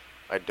like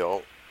I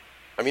don't.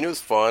 I mean, it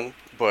was fun,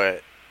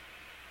 but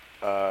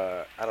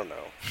I don't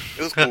know.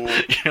 It was cool.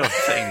 You know,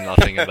 saying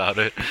nothing about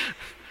it.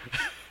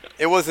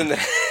 It wasn't.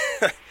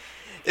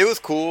 It was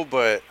cool,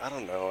 but I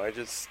don't know.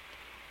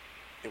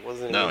 It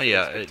wasn't No, anything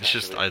yeah, it's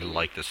just spectacular I for me.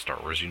 like the Star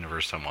Wars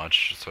universe so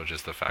much, so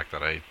just the fact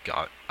that I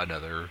got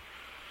another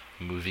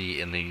movie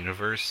in the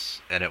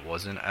universe and it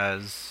wasn't a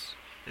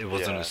Yeah,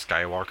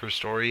 Skywalker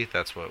story,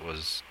 that's what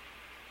was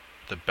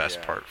the best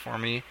yeah. part for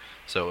me.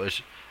 So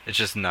it's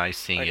just nice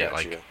seeing I it got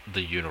like you.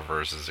 the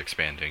universe is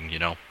expanding, you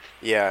know?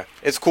 Yeah,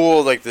 it's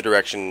cool. Like the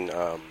direction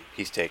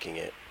he's taking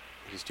it.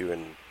 He's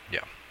doing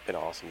Yeah. an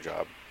awesome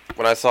job.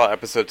 When I saw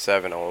Episode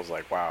 7, I was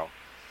like, wow,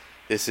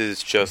 this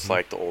is just Mhm.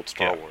 like the old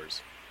Star Yeah.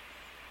 Wars.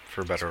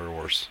 For better or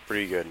worse.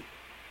 Pretty good.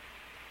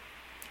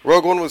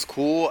 Rogue One was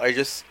cool.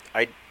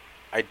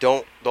 I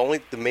don't.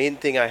 The main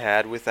thing I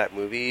had with that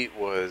movie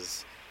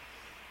was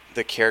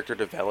the character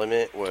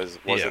development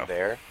wasn't Yeah.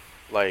 there.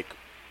 Like,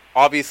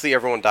 obviously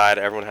everyone died.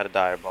 Everyone had to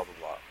die. Blah blah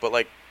blah. But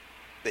like,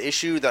 the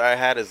issue that I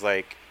had is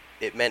like,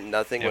 it meant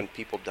nothing Yep. when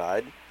people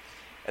died,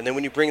 and then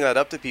when you bring that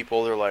up to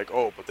people, they're like,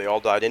 oh, but they all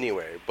died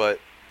anyway. But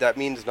that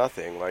means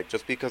nothing. Like,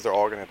 just because they're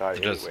all gonna die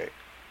It does. anyway,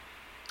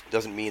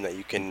 doesn't mean that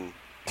you can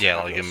Yeah,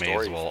 have like no it may as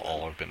story well for all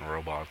them. have been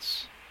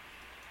robots.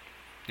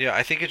 Yeah,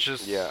 I think it's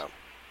just Yeah.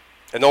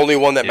 And the only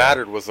one that yeah.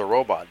 mattered was the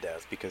robot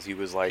death because he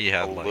was like He a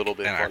had like little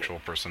bit an funny. actual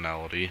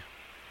personality.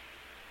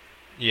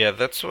 Yeah,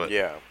 that's what.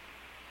 Yeah.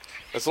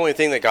 That's the only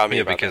thing that got me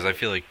Yeah, about because that I movie.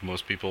 feel like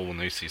most people when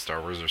they see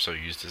Star Wars are so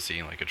used to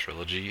seeing like a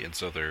trilogy, and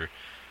so they're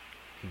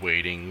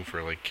waiting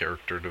for like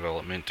character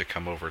development to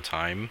come over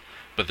time.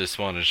 But this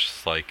one is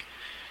just like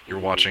Mhm.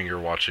 you're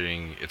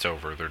watching, it's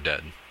over, they're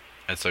dead,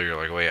 and so you're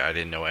like, wait, I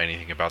didn't know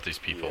anything about these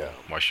people. Yeah.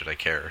 Why should I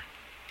care?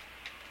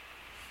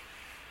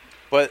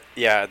 But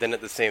yeah, then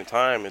at the same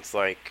time, it's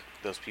like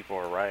those people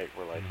are right.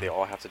 We're like they Hmm.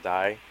 all have to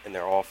die, and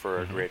they're all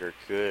for a Hmm. greater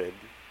good.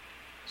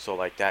 So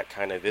like that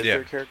kind of is Yeah,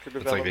 their character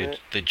it's like development.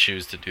 they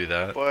choose to do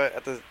that. But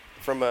at the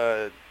from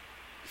a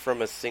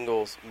from a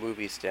single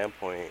movie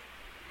standpoint,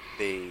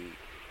 they,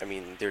 I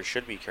mean, there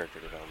should be character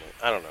development.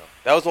 I don't know.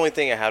 That was the only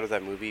thing I had with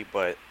that movie,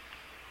 but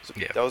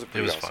Yeah, that was a it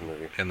pretty was awesome fun,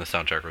 movie. and the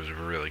soundtrack was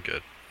really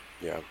good.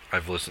 Yeah.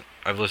 I've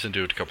listened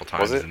to it a couple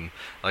Was times, it? and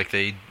like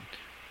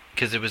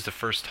because it was the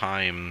first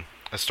time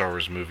a Star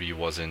Wars movie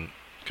wasn't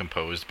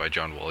composed by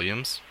John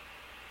Williams,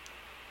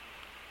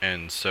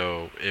 and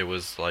so it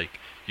was like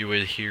you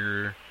would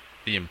hear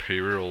the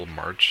Imperial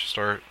March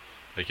start,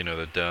 like you know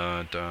the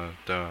da da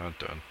da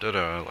da da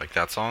da, like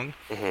that song,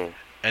 Mhm.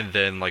 and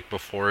then like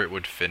before it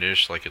would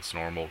finish like its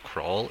normal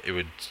crawl, it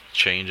would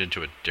change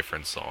into a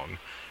different song,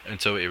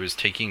 and so it was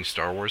taking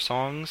Star Wars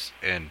songs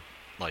and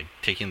like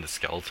taking the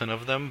skeleton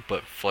of them,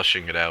 but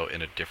fleshing it out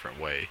in a different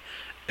way,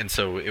 and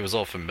so it was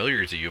all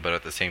familiar to you, but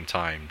at the same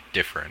time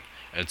different,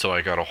 and so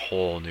I got a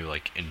whole new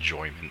like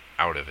enjoyment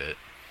out of it.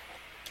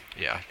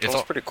 Yeah, That it's was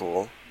all pretty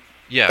cool.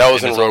 yeah, That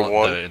was and in it's Rogue all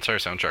One. the entire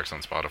soundtrack's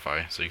on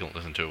Spotify, so you can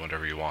listen to it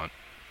whenever you want.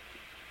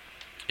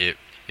 It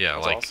yeah,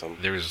 That's like awesome.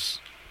 there's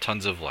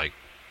tons of like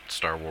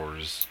Star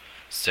Wars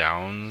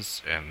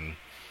sounds and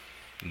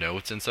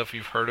notes and stuff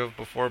you've heard of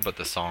before, but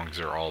the songs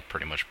are all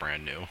pretty much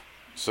brand new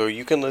So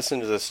you can listen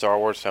to the Star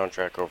Wars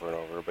soundtrack over and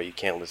over, but you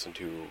can't listen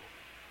to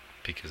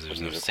because the there's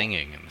no musical.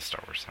 singing in the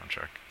Star Wars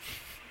soundtrack.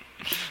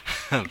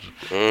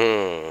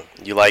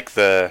 You like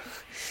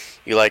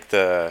You like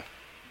the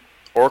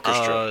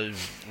orchestra? Uh,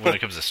 when it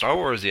comes to Star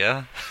Wars,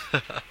 yeah.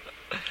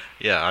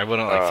 Yeah, I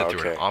wouldn't like sit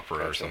through an Okay, opera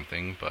or gotcha.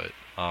 something, but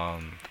I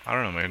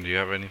don't know, man. Do you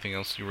have anything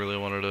else you really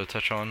wanted to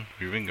touch on?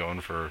 We've been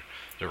going for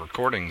the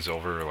recordings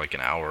over like an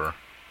hour.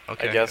 I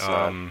Okay. guess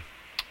not.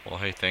 Well,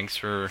 hey, thanks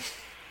for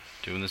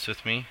doing this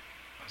with me.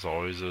 As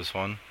always, it was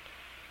fun.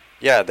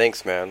 Yeah,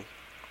 thanks, man.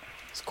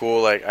 It's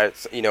cool. Like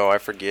I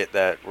forget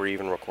that we're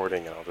even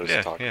recording, and I'll just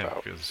Yeah, talk yeah,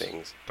 about because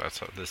things.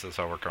 this is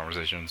how our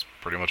conversations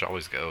pretty much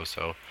always go.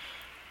 So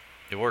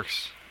it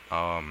works.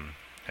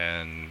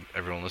 And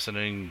everyone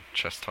listening,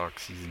 Chess Talk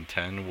season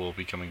 10 will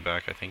be coming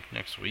back. I think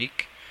next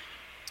week.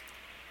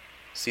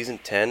 Season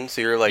 10. So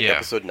you're like Yeah.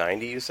 episode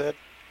 90. You said.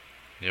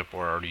 Yep,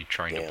 we're already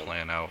trying to Damn.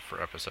 plan out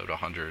for episode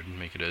 100 and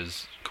make it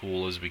as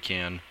cool as we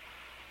can.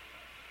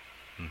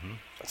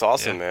 That's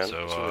awesome, Yeah, man. so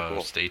That's really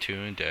cool. stay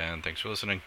tuned and thanks for listening.